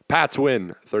 Pats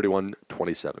win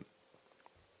 31-27.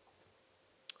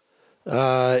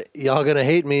 Y'all going to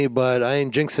hate me, but I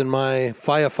ain't jinxing my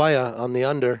fire on the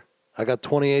under. I got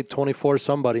 28-24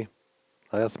 somebody.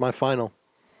 That's my final.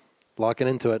 Locking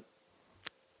into it.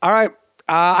 All right.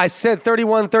 I said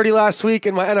 31-30 last week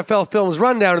in my NFL Films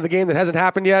rundown of the game that hasn't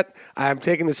happened yet. I'm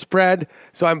taking the spread,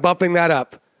 so I'm bumping that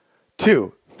up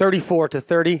to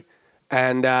 34-30,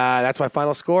 and that's my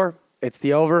final score. It's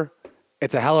the over.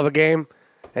 It's a hell of a game.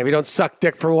 And if you don't suck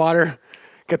dick for water,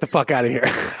 get the fuck out of here.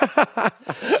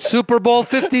 Super Bowl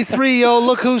 53, yo,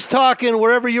 look who's talking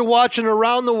wherever you're watching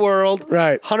around the world.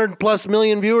 Right. 100+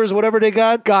 million viewers, whatever they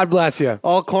got. God bless you.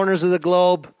 All corners of the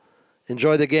globe.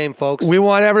 Enjoy the game, folks. We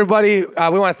want everybody.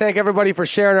 We want to thank everybody for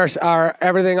sharing our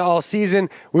everything all season.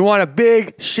 We want a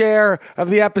big share of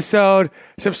the episode.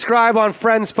 Subscribe on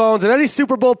friends' phones at any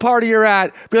Super Bowl party you're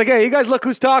at. Be like, hey, you guys look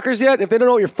who's talkers yet? If they don't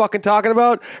know what you're fucking talking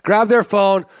about, grab their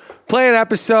phone, play an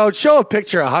episode, show a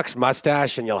picture of Huck's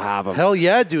mustache, and you'll have them. Hell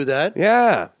yeah, do that.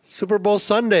 Yeah. Super Bowl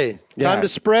Sunday. Time to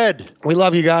spread. We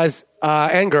love you guys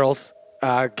and girls.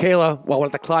 Kayla, one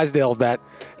at the Clydesdale bet.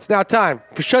 It's now time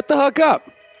for Shut the Huck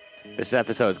Up. This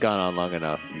episode's gone on long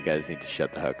enough. You guys need to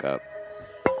shut the hook up.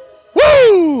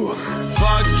 Woo!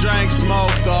 Fuck, drink,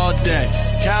 smoke all day.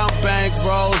 Count bank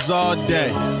rolls all day.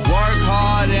 Work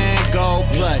hard and go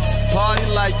play. Party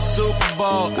like the Super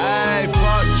Bowl. Ayy,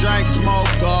 fuck, drink,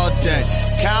 smoke all day.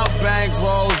 Count bank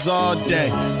rolls all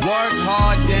day. Work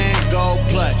hard and go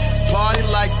play. Party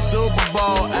like the Super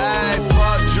Bowl. Ayy,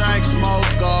 fuck, drink,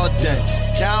 smoke all day.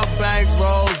 Count bank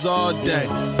rolls all day.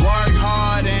 Work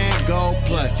hard and go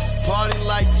play. Party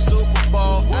like the Super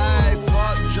Bowl, ayy,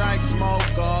 fuck, drink,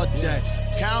 smoke all day.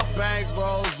 Count bank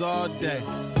rolls all day.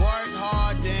 Work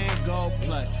hard, then go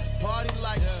play. Party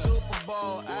like the Super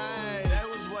Bowl, ayy. They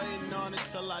was waiting on it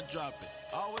till I drop it.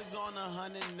 Always on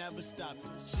 100, never stop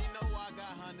it. She know I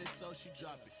got 100, so she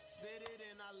drop it. Spit it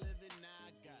and I live it, now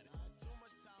I got it.